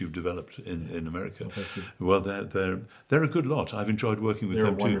team that you've developed in America. Well, thank you. Well, they're a good lot. I've enjoyed working with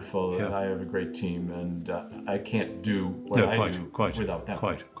them too. They're wonderful. Yeah. I have a great team, and I can't do what I do without them.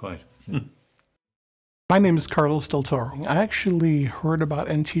 Quite. My name is Carlos Del Toro. I actually heard about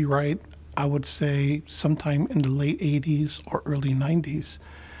N.T. Wright, I would say sometime in the late 80s or early 90s,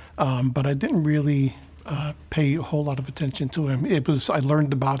 but I didn't really pay a whole lot of attention to him. I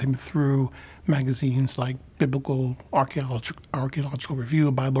learned about him through magazines like Biblical Archaeological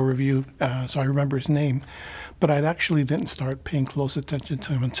Review, Bible Review, so I remember his name, but I actually didn't start paying close attention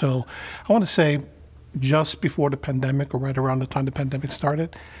to him until, I want to say, just before the pandemic, or right around the time the pandemic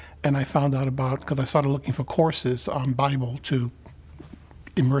started, and I found out about, because I started looking for courses on Bible to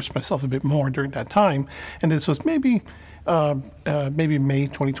immerse myself a bit more during that time, and this was maybe May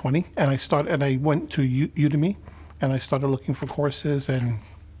 2020, and I went to Udemy, and I started looking for courses, and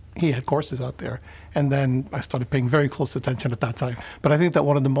he had courses out there, and then I started paying very close attention at that time. But I think that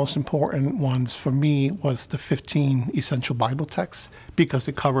one of the most important ones for me was the 15 essential Bible texts, because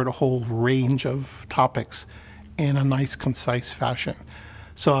it covered a whole range of topics in a nice, concise fashion.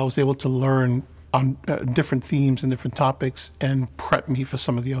 So I was able to learn on different themes and different topics and prep me for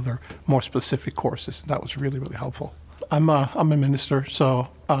some of the other more specific courses. That was really, really helpful. I'm a minister, so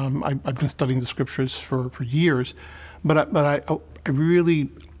I've been studying the scriptures for years, but I don't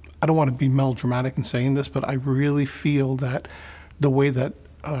want to be melodramatic in saying this, but I really feel that the way that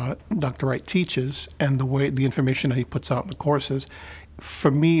Dr. Wright teaches and the information that he puts out in the courses, for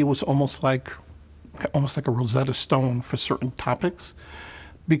me, it was almost like a Rosetta Stone for certain topics,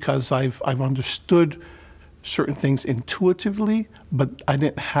 because I've understood certain things intuitively, but I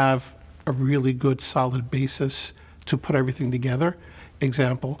didn't have a really good solid basis to put everything together.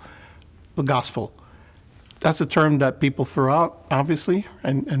 Example, the gospel. That's a term that people throw out, obviously,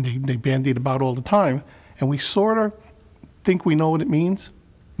 and they bandy it about all the time, and we sort of think we know what it means,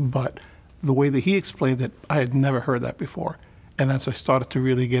 but the way that he explained it, I had never heard that before. And as I started to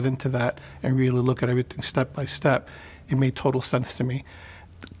really get into that and really look at everything step by step, it made total sense to me.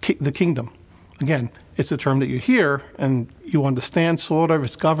 The kingdom, again, it's a term that you hear and you understand sort of,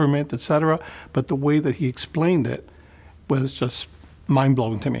 it's government, etc. But the way that he explained it was just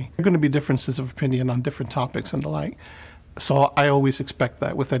mind-blowing to me. There are going to be differences of opinion on different topics and the like. So I always expect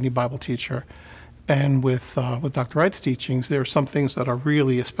that with any Bible teacher. And with Dr. Wright's teachings, there are some things that are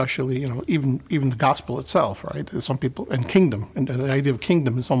really, especially, even the gospel itself, right? There's some people, and kingdom, and the idea of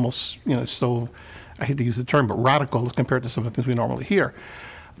kingdom is almost, so, I hate to use the term, but radical as compared to some of the things we normally hear.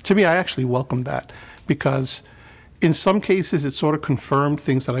 To me, I actually welcome that, because in some cases, it sort of confirmed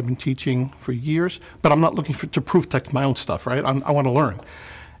things that I've been teaching for years, but I'm not looking to proof text my own stuff, right? I want to learn.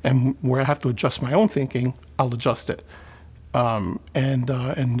 And where I have to adjust my own thinking, I'll adjust it.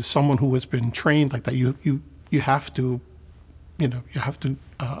 and someone who has been trained like that, you have to,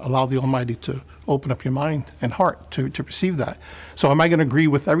 allow the Almighty to open up your mind and heart to receive that. So am I going to agree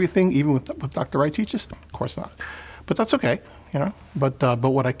with everything, even with what Dr. Wright teaches? Of course not. But that's okay, But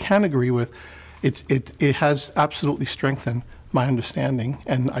what I can agree with, it has absolutely strengthened my understanding,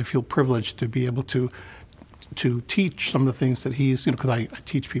 and I feel privileged to be able to teach some of the things that he's, because I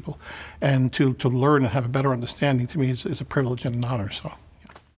teach people, and to learn and have a better understanding, to me is a privilege and an honor. So.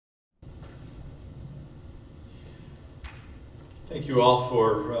 Thank you all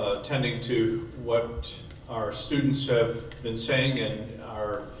for attending to what our students have been saying, and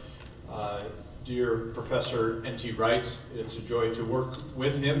our dear Professor N.T. Wright. It's a joy to work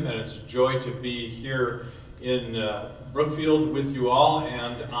with him, and it's a joy to be here in Brookfield with you all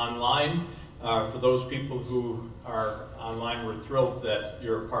and online. For those people who are online, we're thrilled that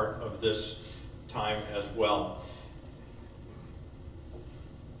you're a part of this time as well.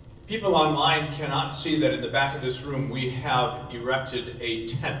 People online cannot see that in the back of this room we have erected a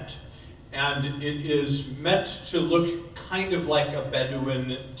tent, and it is meant to look kind of like a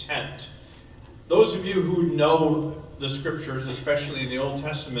Bedouin tent. Those of you who know the scriptures, especially in the Old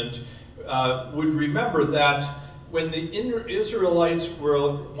Testament, would remember that when the Israelites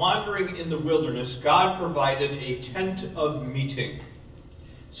were wandering in the wilderness, God provided a tent of meeting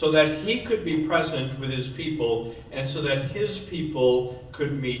so that he could be present with his people and so that his people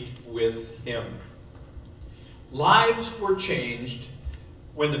could meet with him. Lives were changed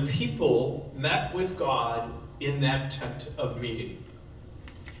when the people met with God in that tent of meeting.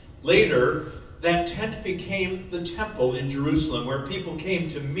 Later, that tent became the temple in Jerusalem, where people came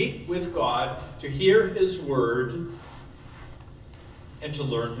to meet with God, to hear his word, and to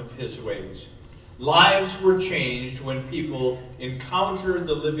learn of his ways. Lives were changed when people encountered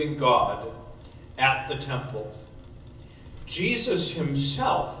the living God at the temple. Jesus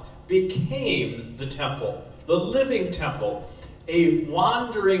himself became the temple, the living temple, a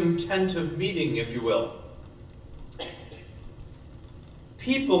wandering tent of meeting, if you will.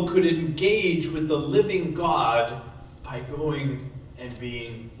 People could engage with the living God by going and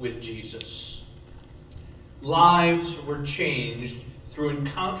being with Jesus. Lives were changed through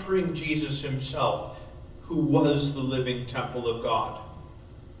encountering Jesus himself, who was the living temple of God.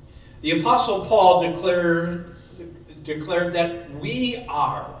 The Apostle Paul declared that we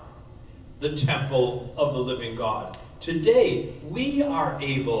are the temple of the living God. Today, we are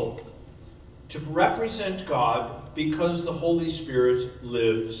able to represent God because the Holy Spirit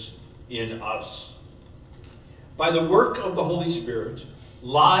lives in us. By the work of the Holy Spirit,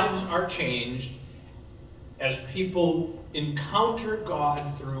 lives are changed as people encounter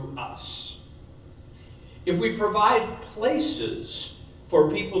God through us. If we provide places for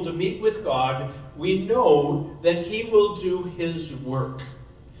people to meet with God, we know that he will do his work.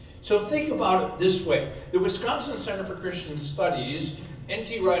 So think about it this way. The Wisconsin Center for Christian Studies,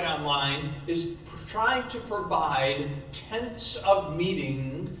 N.T. Wright Online, is trying to provide tents of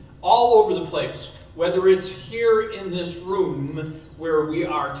meeting all over the place, whether it's here in this room where we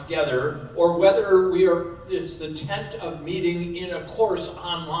are together, or whether it's the tent of meeting in a course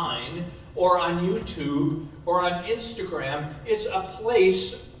online, or on YouTube, or on Instagram. It's a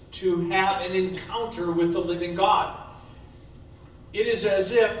place to have an encounter with the living God. It is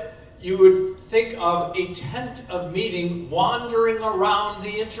as if you would think of a tent of meeting wandering around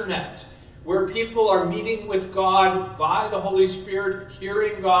the internet, where people are meeting with God by the Holy Spirit,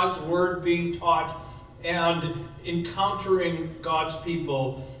 hearing God's word being taught, and encountering God's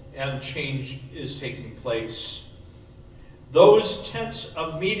people, and change is taking place. Those tents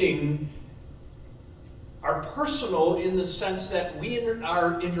of meeting are personal in the sense that we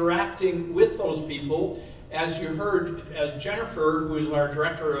are interacting with those people. As you heard, Jennifer, who is our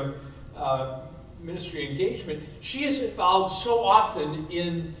director of ministry engagement, she is involved so often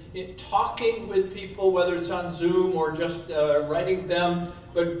in talking with people, whether it's on Zoom or just writing them,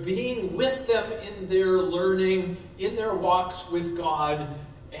 but being with them in their learning, in their walks with God,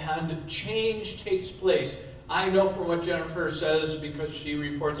 and change takes place. I know from what Jennifer says, because she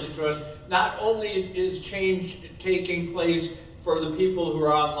reports it to us, not only is change taking place for the people who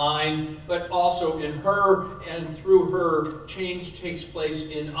are online, but also in her, and through her, change takes place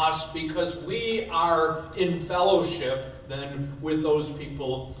in us, because we are in fellowship then with those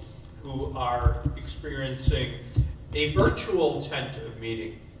people who are experiencing a virtual tent of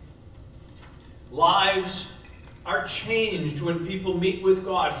meeting. Lives are changed when people meet with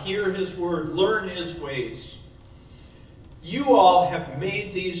God, hear his word, learn his ways. You all have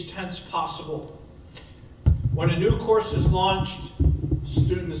made these tents possible. When a new course is launched,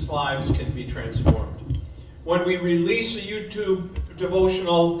 students' lives can be transformed. When we release a YouTube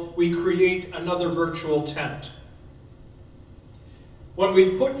devotional, we create another virtual tent. When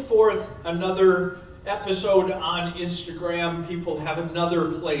we put forth another episode on Instagram, people have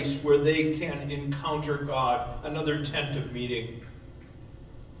another place where they can encounter God, another tent of meeting.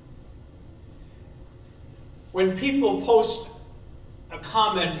 When people post a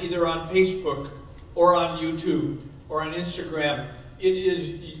comment either on Facebook or on YouTube or on Instagram,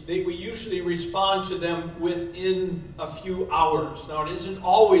 we usually respond to them within a few hours. Now, it isn't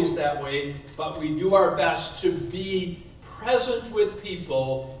always that way, but we do our best to be present with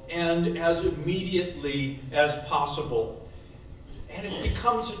people and as immediately as possible. And it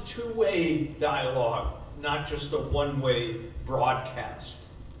becomes a two-way dialogue, not just a one-way broadcast.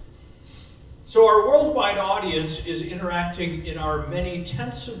 So our worldwide audience is interacting in our many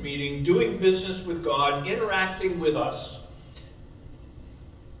tents of meeting, doing business with God, interacting with us.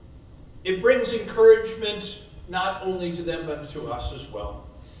 It brings encouragement not only to them, but to us as well.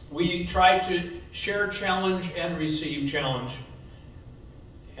 We try to share challenge and receive challenge.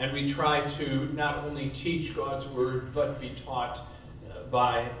 And we try to not only teach God's word, but be taught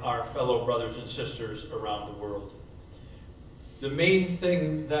by our fellow brothers and sisters around the world. The main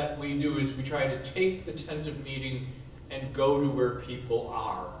thing that we do is we try to take the tent of meeting and go to where people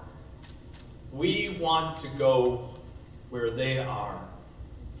are. We want to go where they are.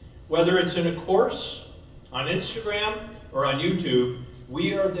 Whether it's in a course, on Instagram, or on YouTube,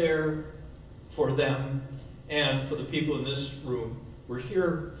 we are there for them and for the people in this room. We're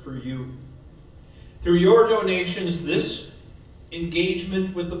here for you. Through your donations, this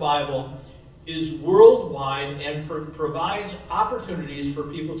engagement with the Bible is worldwide and provides opportunities for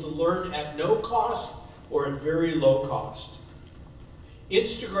people to learn at no cost or at very low cost.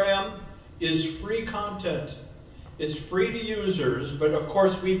 Instagram is free content. It's free to users, but of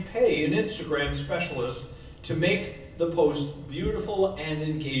course we pay an Instagram specialist to make the post beautiful and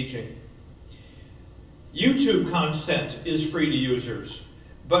engaging. YouTube content is free to users,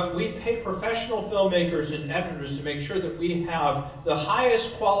 but we pay professional filmmakers and editors to make sure that we have the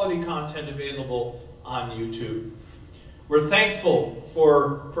highest quality content available on YouTube. We're thankful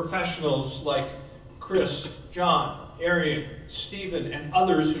for professionals like Chris, John, Arian, Stephen, and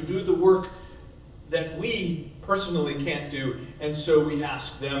others who do the work that we personally can't do, and so we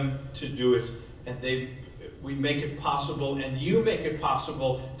ask them to do it, and we make it possible, and you make it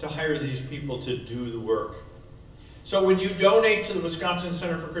possible to hire these people to do the work. So when you donate to the Wisconsin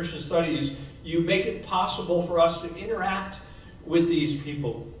Center for Christian Studies, you make it possible for us to interact with these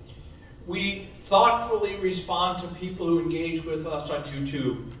people. We thoughtfully respond to people who engage with us on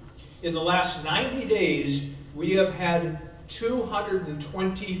YouTube. In the last 90 days, we have had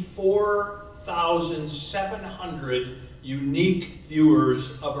 224,700 unique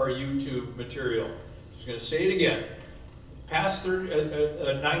viewers of our YouTube material. I'm just going to say it again. Past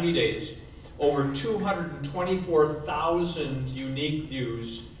 90 days, over 224,000 unique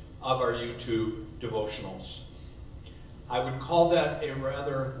views of our YouTube devotionals. I would call that a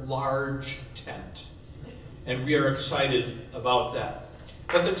rather large tent, and we are excited about that.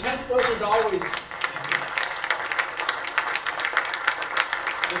 But the tent wasn't always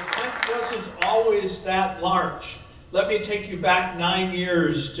that large. Let me take you back 9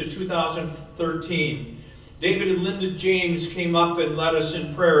 years to 2013. David and Linda James came up and led us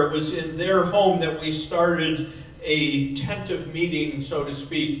in prayer. It was in their home that we started a tent of meeting, so to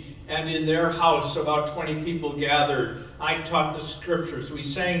speak, and in their house about 20 people gathered. I taught the scriptures, we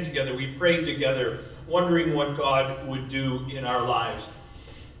sang together, we prayed together, wondering what God would do in our lives.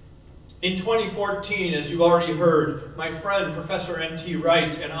 In 2014, as you've already heard, my friend, Professor N.T.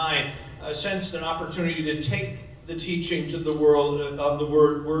 Wright, and I sensed an opportunity to take the teaching to the world of the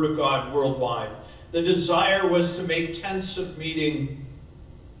Word of God worldwide. The desire was to make tents of meeting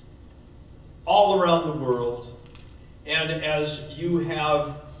all around the world. And as you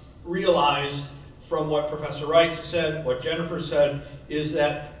have realized from what Professor Wright said, what Jennifer said, is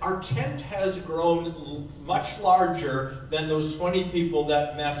that our tent has grown much larger than those 20 people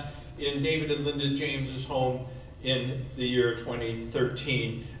that met in David and Linda James's home in the year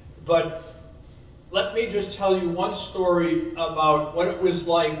 2013. But let me just tell you one story about what it was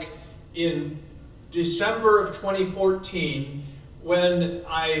like in December of 2014 when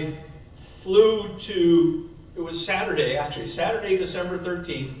I flew to, it was Saturday, actually, Saturday, December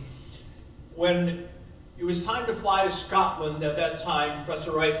 13th, when it was time to fly to Scotland. At that time,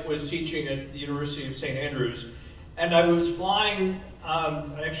 Professor Wright was teaching at the University of St. Andrews, and I was flying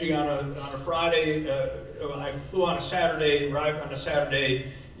actually on a Friday. I flew on a Saturday, arrived on a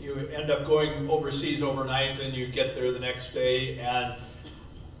Saturday. You end up going overseas overnight, and you get there the next day. And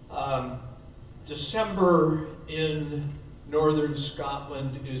December in northern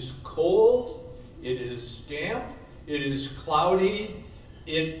Scotland is cold, it is damp, it is cloudy,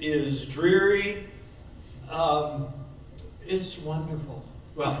 it is dreary. It's wonderful.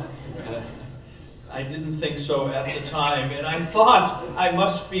 Well, I didn't think so at the time, and I thought I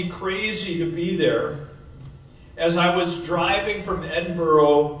must be crazy to be there. As I was driving from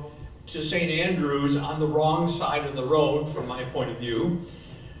Edinburgh to St. Andrews on the wrong side of the road from my point of view,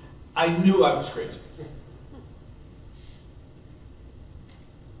 I knew I was crazy.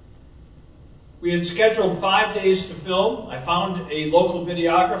 We had scheduled 5 days to film. I found a local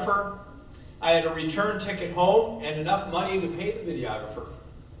videographer. I had a return ticket home and enough money to pay the videographer.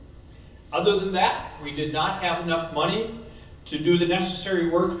 Other than that, we did not have enough money to do the necessary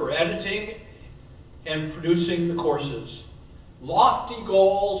work for editing and producing the courses. Lofty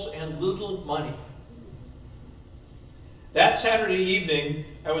goals and little money. That Saturday evening,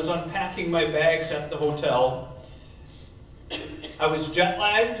 I was unpacking my bags at the hotel. I was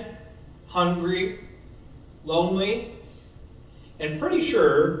jet-lagged, hungry, lonely, and pretty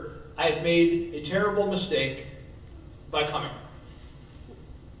sure I had made a terrible mistake by coming.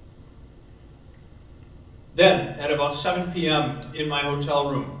 Then, at about 7 p.m. in my hotel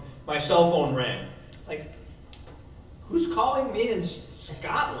room, my cell phone rang. Like, who's calling me in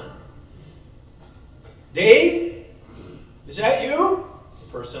Scotland? Dave? Is that you?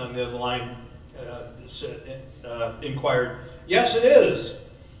 The person on the other line inquired. Yes, it is.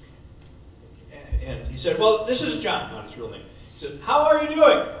 And he said, well, this is John, not his real name. He said, how are you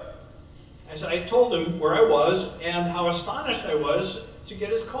doing? I said, I told him where I was and how astonished I was to get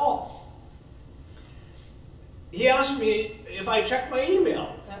his call. He asked me if I checked my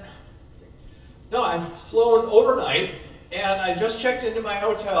email. No, I've flown overnight and I just checked into my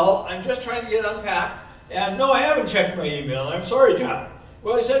hotel. I'm just trying to get unpacked. And no, I haven't checked my email. I'm sorry, John.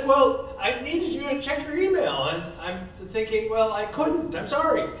 Well, he said, well, I needed you to check your email. And I'm thinking, well, I couldn't. I'm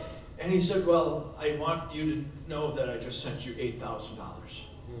sorry. And he said, well, I want you to know that I just sent you $8,000.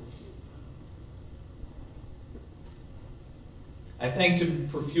 I thanked him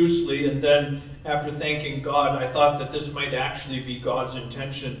profusely, and then after thanking God, I thought that this might actually be God's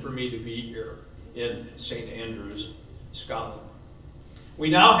intention for me to be here in St. Andrews, Scotland.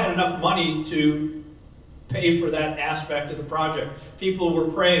 We now had enough money to pay for that aspect of the project. People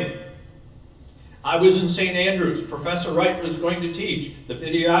were praying. I was in St. Andrews. Professor Wright was going to teach. The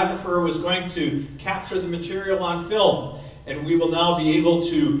videographer was going to capture the material on film. And we will now be able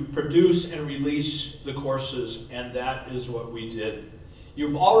to produce and release the courses, and that is what we did.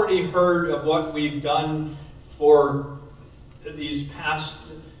 You've already heard of what we've done for these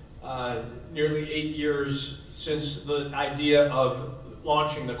past nearly 8 years since the idea of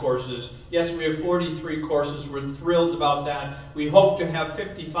launching the courses. Yes, we have 43 courses. We're thrilled about that. We hope to have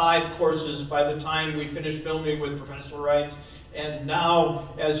 55 courses by the time we finish filming with Professor Wright. And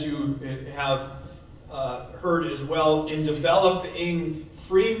now, as you have heard as well, in developing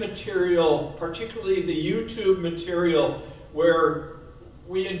free material, particularly the YouTube material, where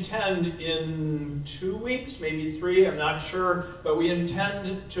we intend in 2 weeks, maybe 3, I'm not sure, but we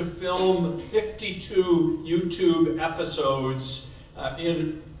intend to film 52 YouTube episodes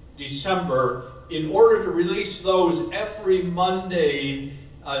in December in order to release those every Monday,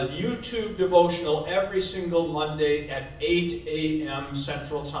 a YouTube devotional every single Monday at 8 a.m.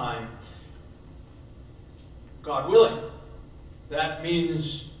 Central Time. God willing. That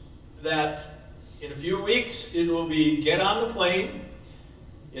means that in a few weeks it will be get on the plane,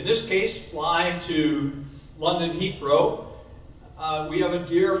 in this case fly to London Heathrow. We have a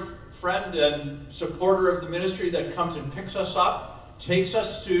dear friend and supporter of the ministry that comes and picks us up, takes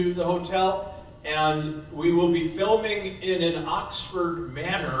us to the hotel, and we will be filming in an Oxford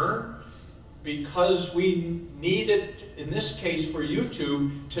manner because we need it, in this case for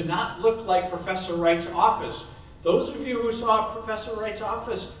YouTube, to not look like Professor Wright's office. Those of you who saw Professor Wright's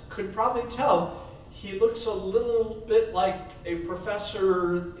office could probably tell he looks a little bit like a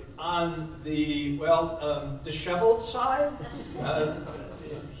professor on the, well, disheveled side.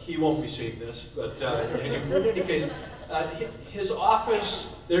 He won't be seeing this, but in any case, his office,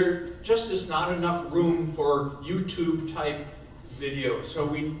 there just is not enough room for YouTube-type videos. So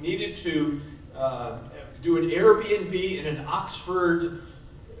we needed to do an Airbnb in an Oxford,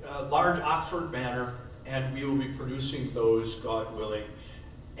 large Oxford manor, and we will be producing those, God willing,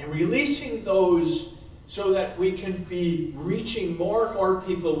 and releasing those so that we can be reaching more and more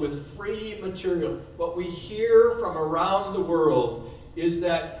people with free material. What we hear from around the world is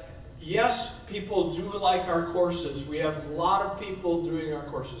that, yes, people do like our courses. We have a lot of people doing our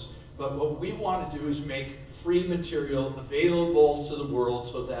courses. But what we want to do is make free material available to the world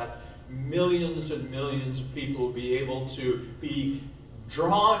so that millions and millions of people be able to be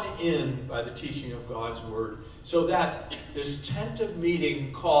drawn in by the teaching of God's Word, so that this tent of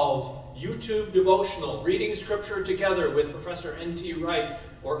meeting called YouTube Devotional, reading Scripture together with Professor N.T. Wright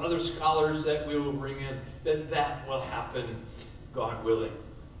or other scholars that we will bring in, that will happen, God willing.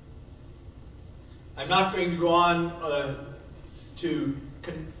 I'm not going to go on to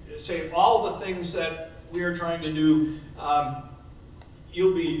say all the things that we are trying to do.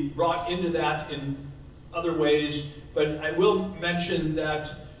 You'll be brought into that in other ways, but I will mention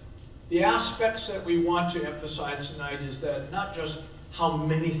that the aspects that we want to emphasize tonight is that not just how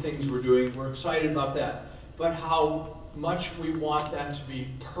many things we're doing, we're excited about that, but how much we want that to be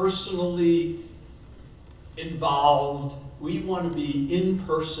personally involved. We want to be in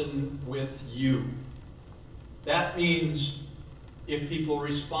person with you. That means if people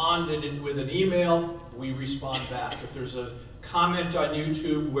respond with an email, we respond back. If there's a comment on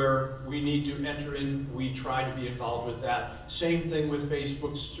YouTube where we need to enter in, we try to be involved with that. Same thing with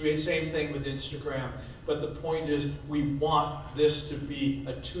Facebook, same thing with Instagram. But the point is, we want this to be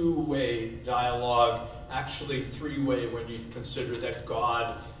a two-way dialogue, actually three-way when you consider that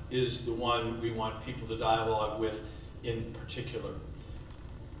God is the one we want people to dialogue with in particular.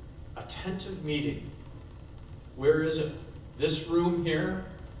 Attentive meeting. Where is it? This room here?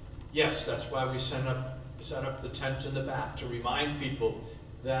 Yes, that's why we set up the tent in the back, to remind people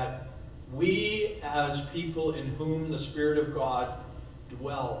that we, as people in whom the Spirit of God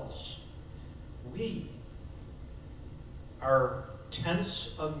dwells, we are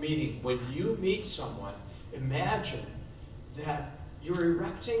tents of meeting. When you meet someone, imagine that you're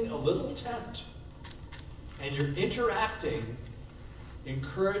erecting a little tent and you're interacting,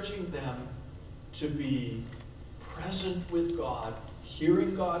 encouraging them to be present with God,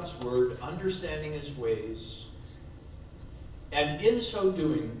 hearing God's Word, understanding His ways, and in so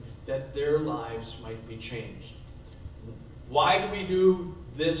doing, that their lives might be changed. Why do we do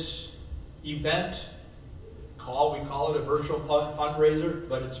this event? We call it a virtual fundraiser,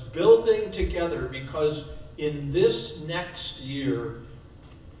 but it's building together, because in this next year,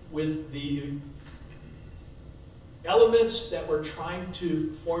 with the elements that we're trying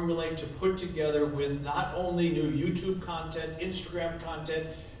to formulate, to put together with not only new YouTube content, Instagram content,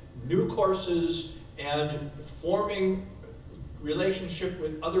 new courses, and forming relationship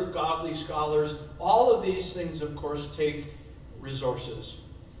with other godly scholars, all of these things, of course, take resources.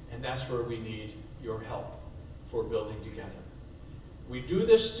 And that's where we need your help for building together. We do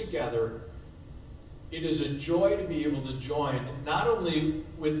this together. It is a joy to be able to join, not only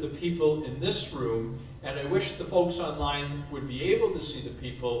with the people in this room, and I wish the folks online would be able to see the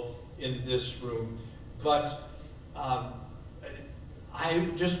people in this room, but I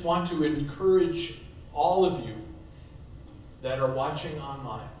just want to encourage all of you that are watching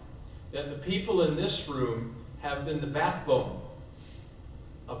online, that the people in this room have been the backbone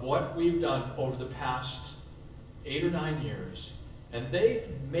of what we've done over the past 8 or 9 years, and they've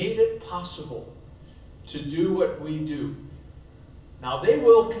made it possible to do what we do. Now, they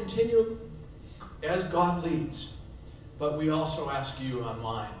will continue as God leads, but we also ask you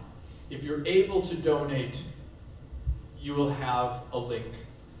online, if you're able to donate, you will have a link,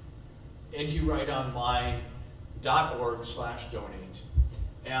 ntwrightonline.org/donate,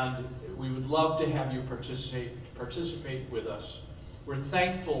 and we would love to have you participate with us. We're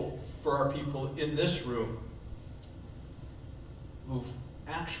thankful for our people in this room who've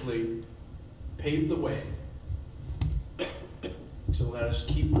actually paved the way to let us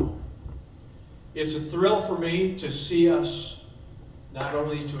keep going. It's a thrill for me to see us not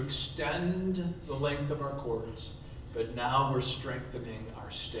only to extend the length of our cords, but now we're strengthening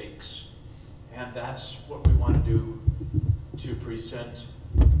our stakes. And that's what we want to do, to present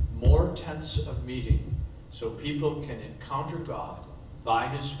more tents of meeting so people can encounter God by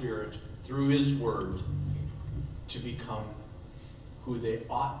His Spirit through His Word to become who they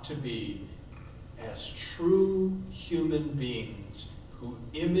ought to be as true human beings who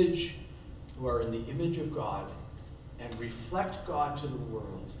are in the image of God and reflect God to the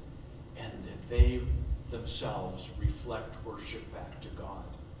world, and that they themselves reflect worship back to God.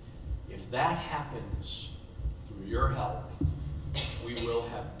 If that happens through your help, we will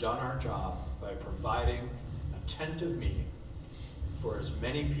have done our job by providing a tent of meeting for as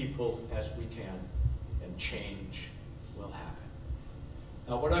many people as we can, and change will happen.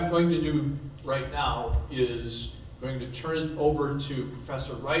 Now, what I'm going to do right now is going to turn it over to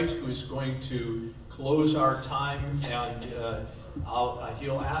Professor Wright, who's going to close our time, and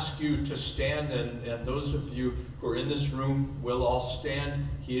he'll ask you to stand, and those of you who are in this room will all stand.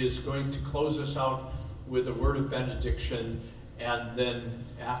 He is going to close us out with a word of benediction, And then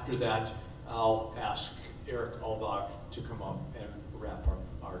after that, I'll ask Eric Albach to come up and wrap up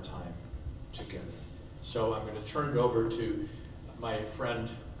our time together. So I'm going to turn it over to my friend,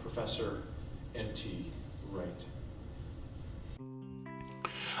 Professor N.T. Wright.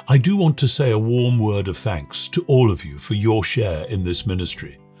 I do want to say a warm word of thanks to all of you for your share in this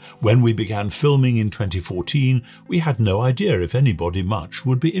ministry. When we began filming in 2014, we had no idea if anybody much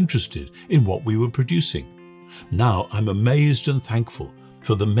would be interested in what we were producing. Now I'm amazed and thankful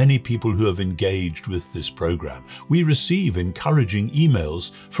for the many people who have engaged with this program. We receive encouraging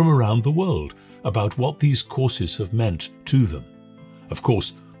emails from around the world about what these courses have meant to them. Of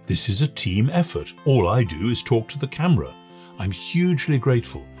course, this is a team effort. All I do is talk to the camera. I'm hugely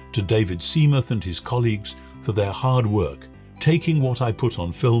grateful to David Seemuth and his colleagues for their hard work, taking what I put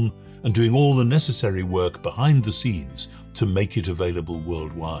on film and doing all the necessary work behind the scenes to make it available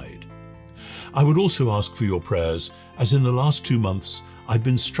worldwide. I would also ask for your prayers, as in the last 2 months I've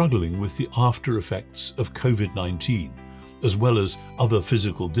been struggling with the after effects of COVID-19, as well as other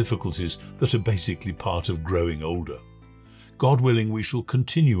physical difficulties that are basically part of growing older. God willing, we shall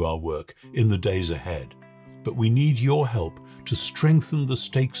continue our work in the days ahead, but we need your help to strengthen the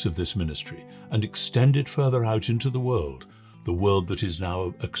stakes of this ministry and extend it further out into the world that is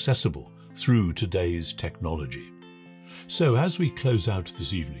now accessible through today's technology. So as we close out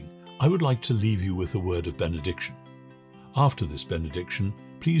this evening, I would like to leave you with a word of benediction. After this benediction,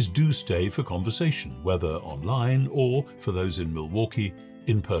 please do stay for conversation, whether online or, for those in Milwaukee,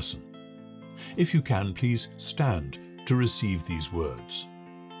 in person. If you can, please stand to receive these words.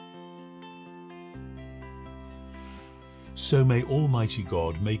 So may Almighty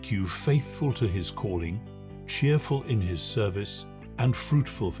God make you faithful to his calling, cheerful in his service, and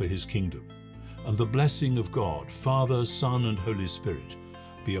fruitful for his kingdom. And the blessing of God, Father, Son, and Holy Spirit,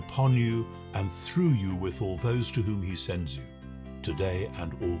 be upon you and through you with all those to whom he sends you, today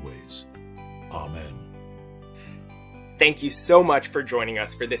and always. Amen. Thank you so much for joining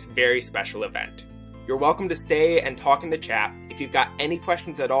us for this very special event. You're welcome to stay and talk in the chat. If you've got any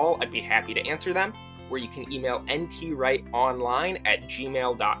questions at all, I'd be happy to answer them, where you can email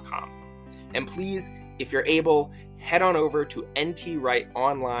ntwrightonline@gmail.com. And please, if you're able, head on over to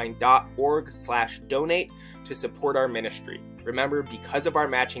ntwrightonline.org/donate to support our ministry. Remember, because of our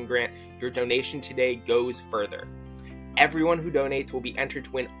matching grant, your donation today goes further. Everyone who donates will be entered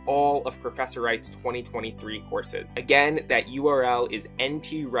to win all of Professor Wright's 2023 courses. Again, that URL is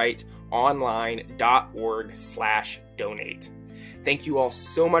ntwrightonline.org/donate. Thank you all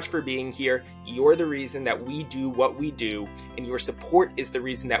so much for being here. You're the reason that we do what we do, and your support is the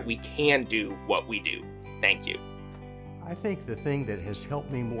reason that we can do what we do. Thank you. I think the thing that has helped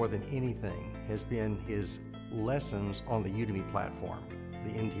me more than anything has been his lessons on the Udemy platform,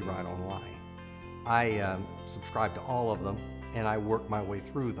 the NT Wright Online. I subscribe to all of them, and I work my way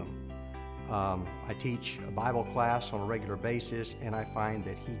through them. I teach a Bible class on a regular basis, and I find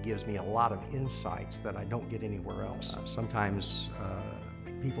that he gives me a lot of insights that I don't get anywhere else. Sometimes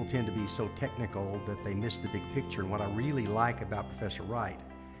people tend to be so technical that they miss the big picture, and what I really like about Professor Wright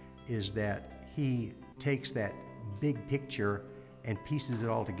is that he takes that big picture and pieces it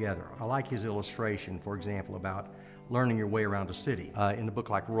all together. I like his illustration, for example, about learning your way around a city. In a book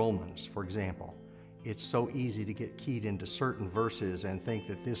like Romans, for example, it's so easy to get keyed into certain verses and think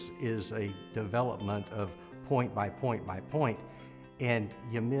that this is a development of point by point by point, and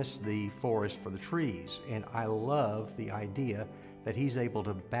you miss the forest for the trees. And I love the idea that he's able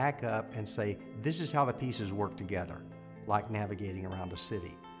to back up and say, this is how the pieces work together, like navigating around a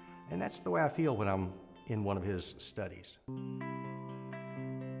city. And that's the way I feel when I'm in one of his studies.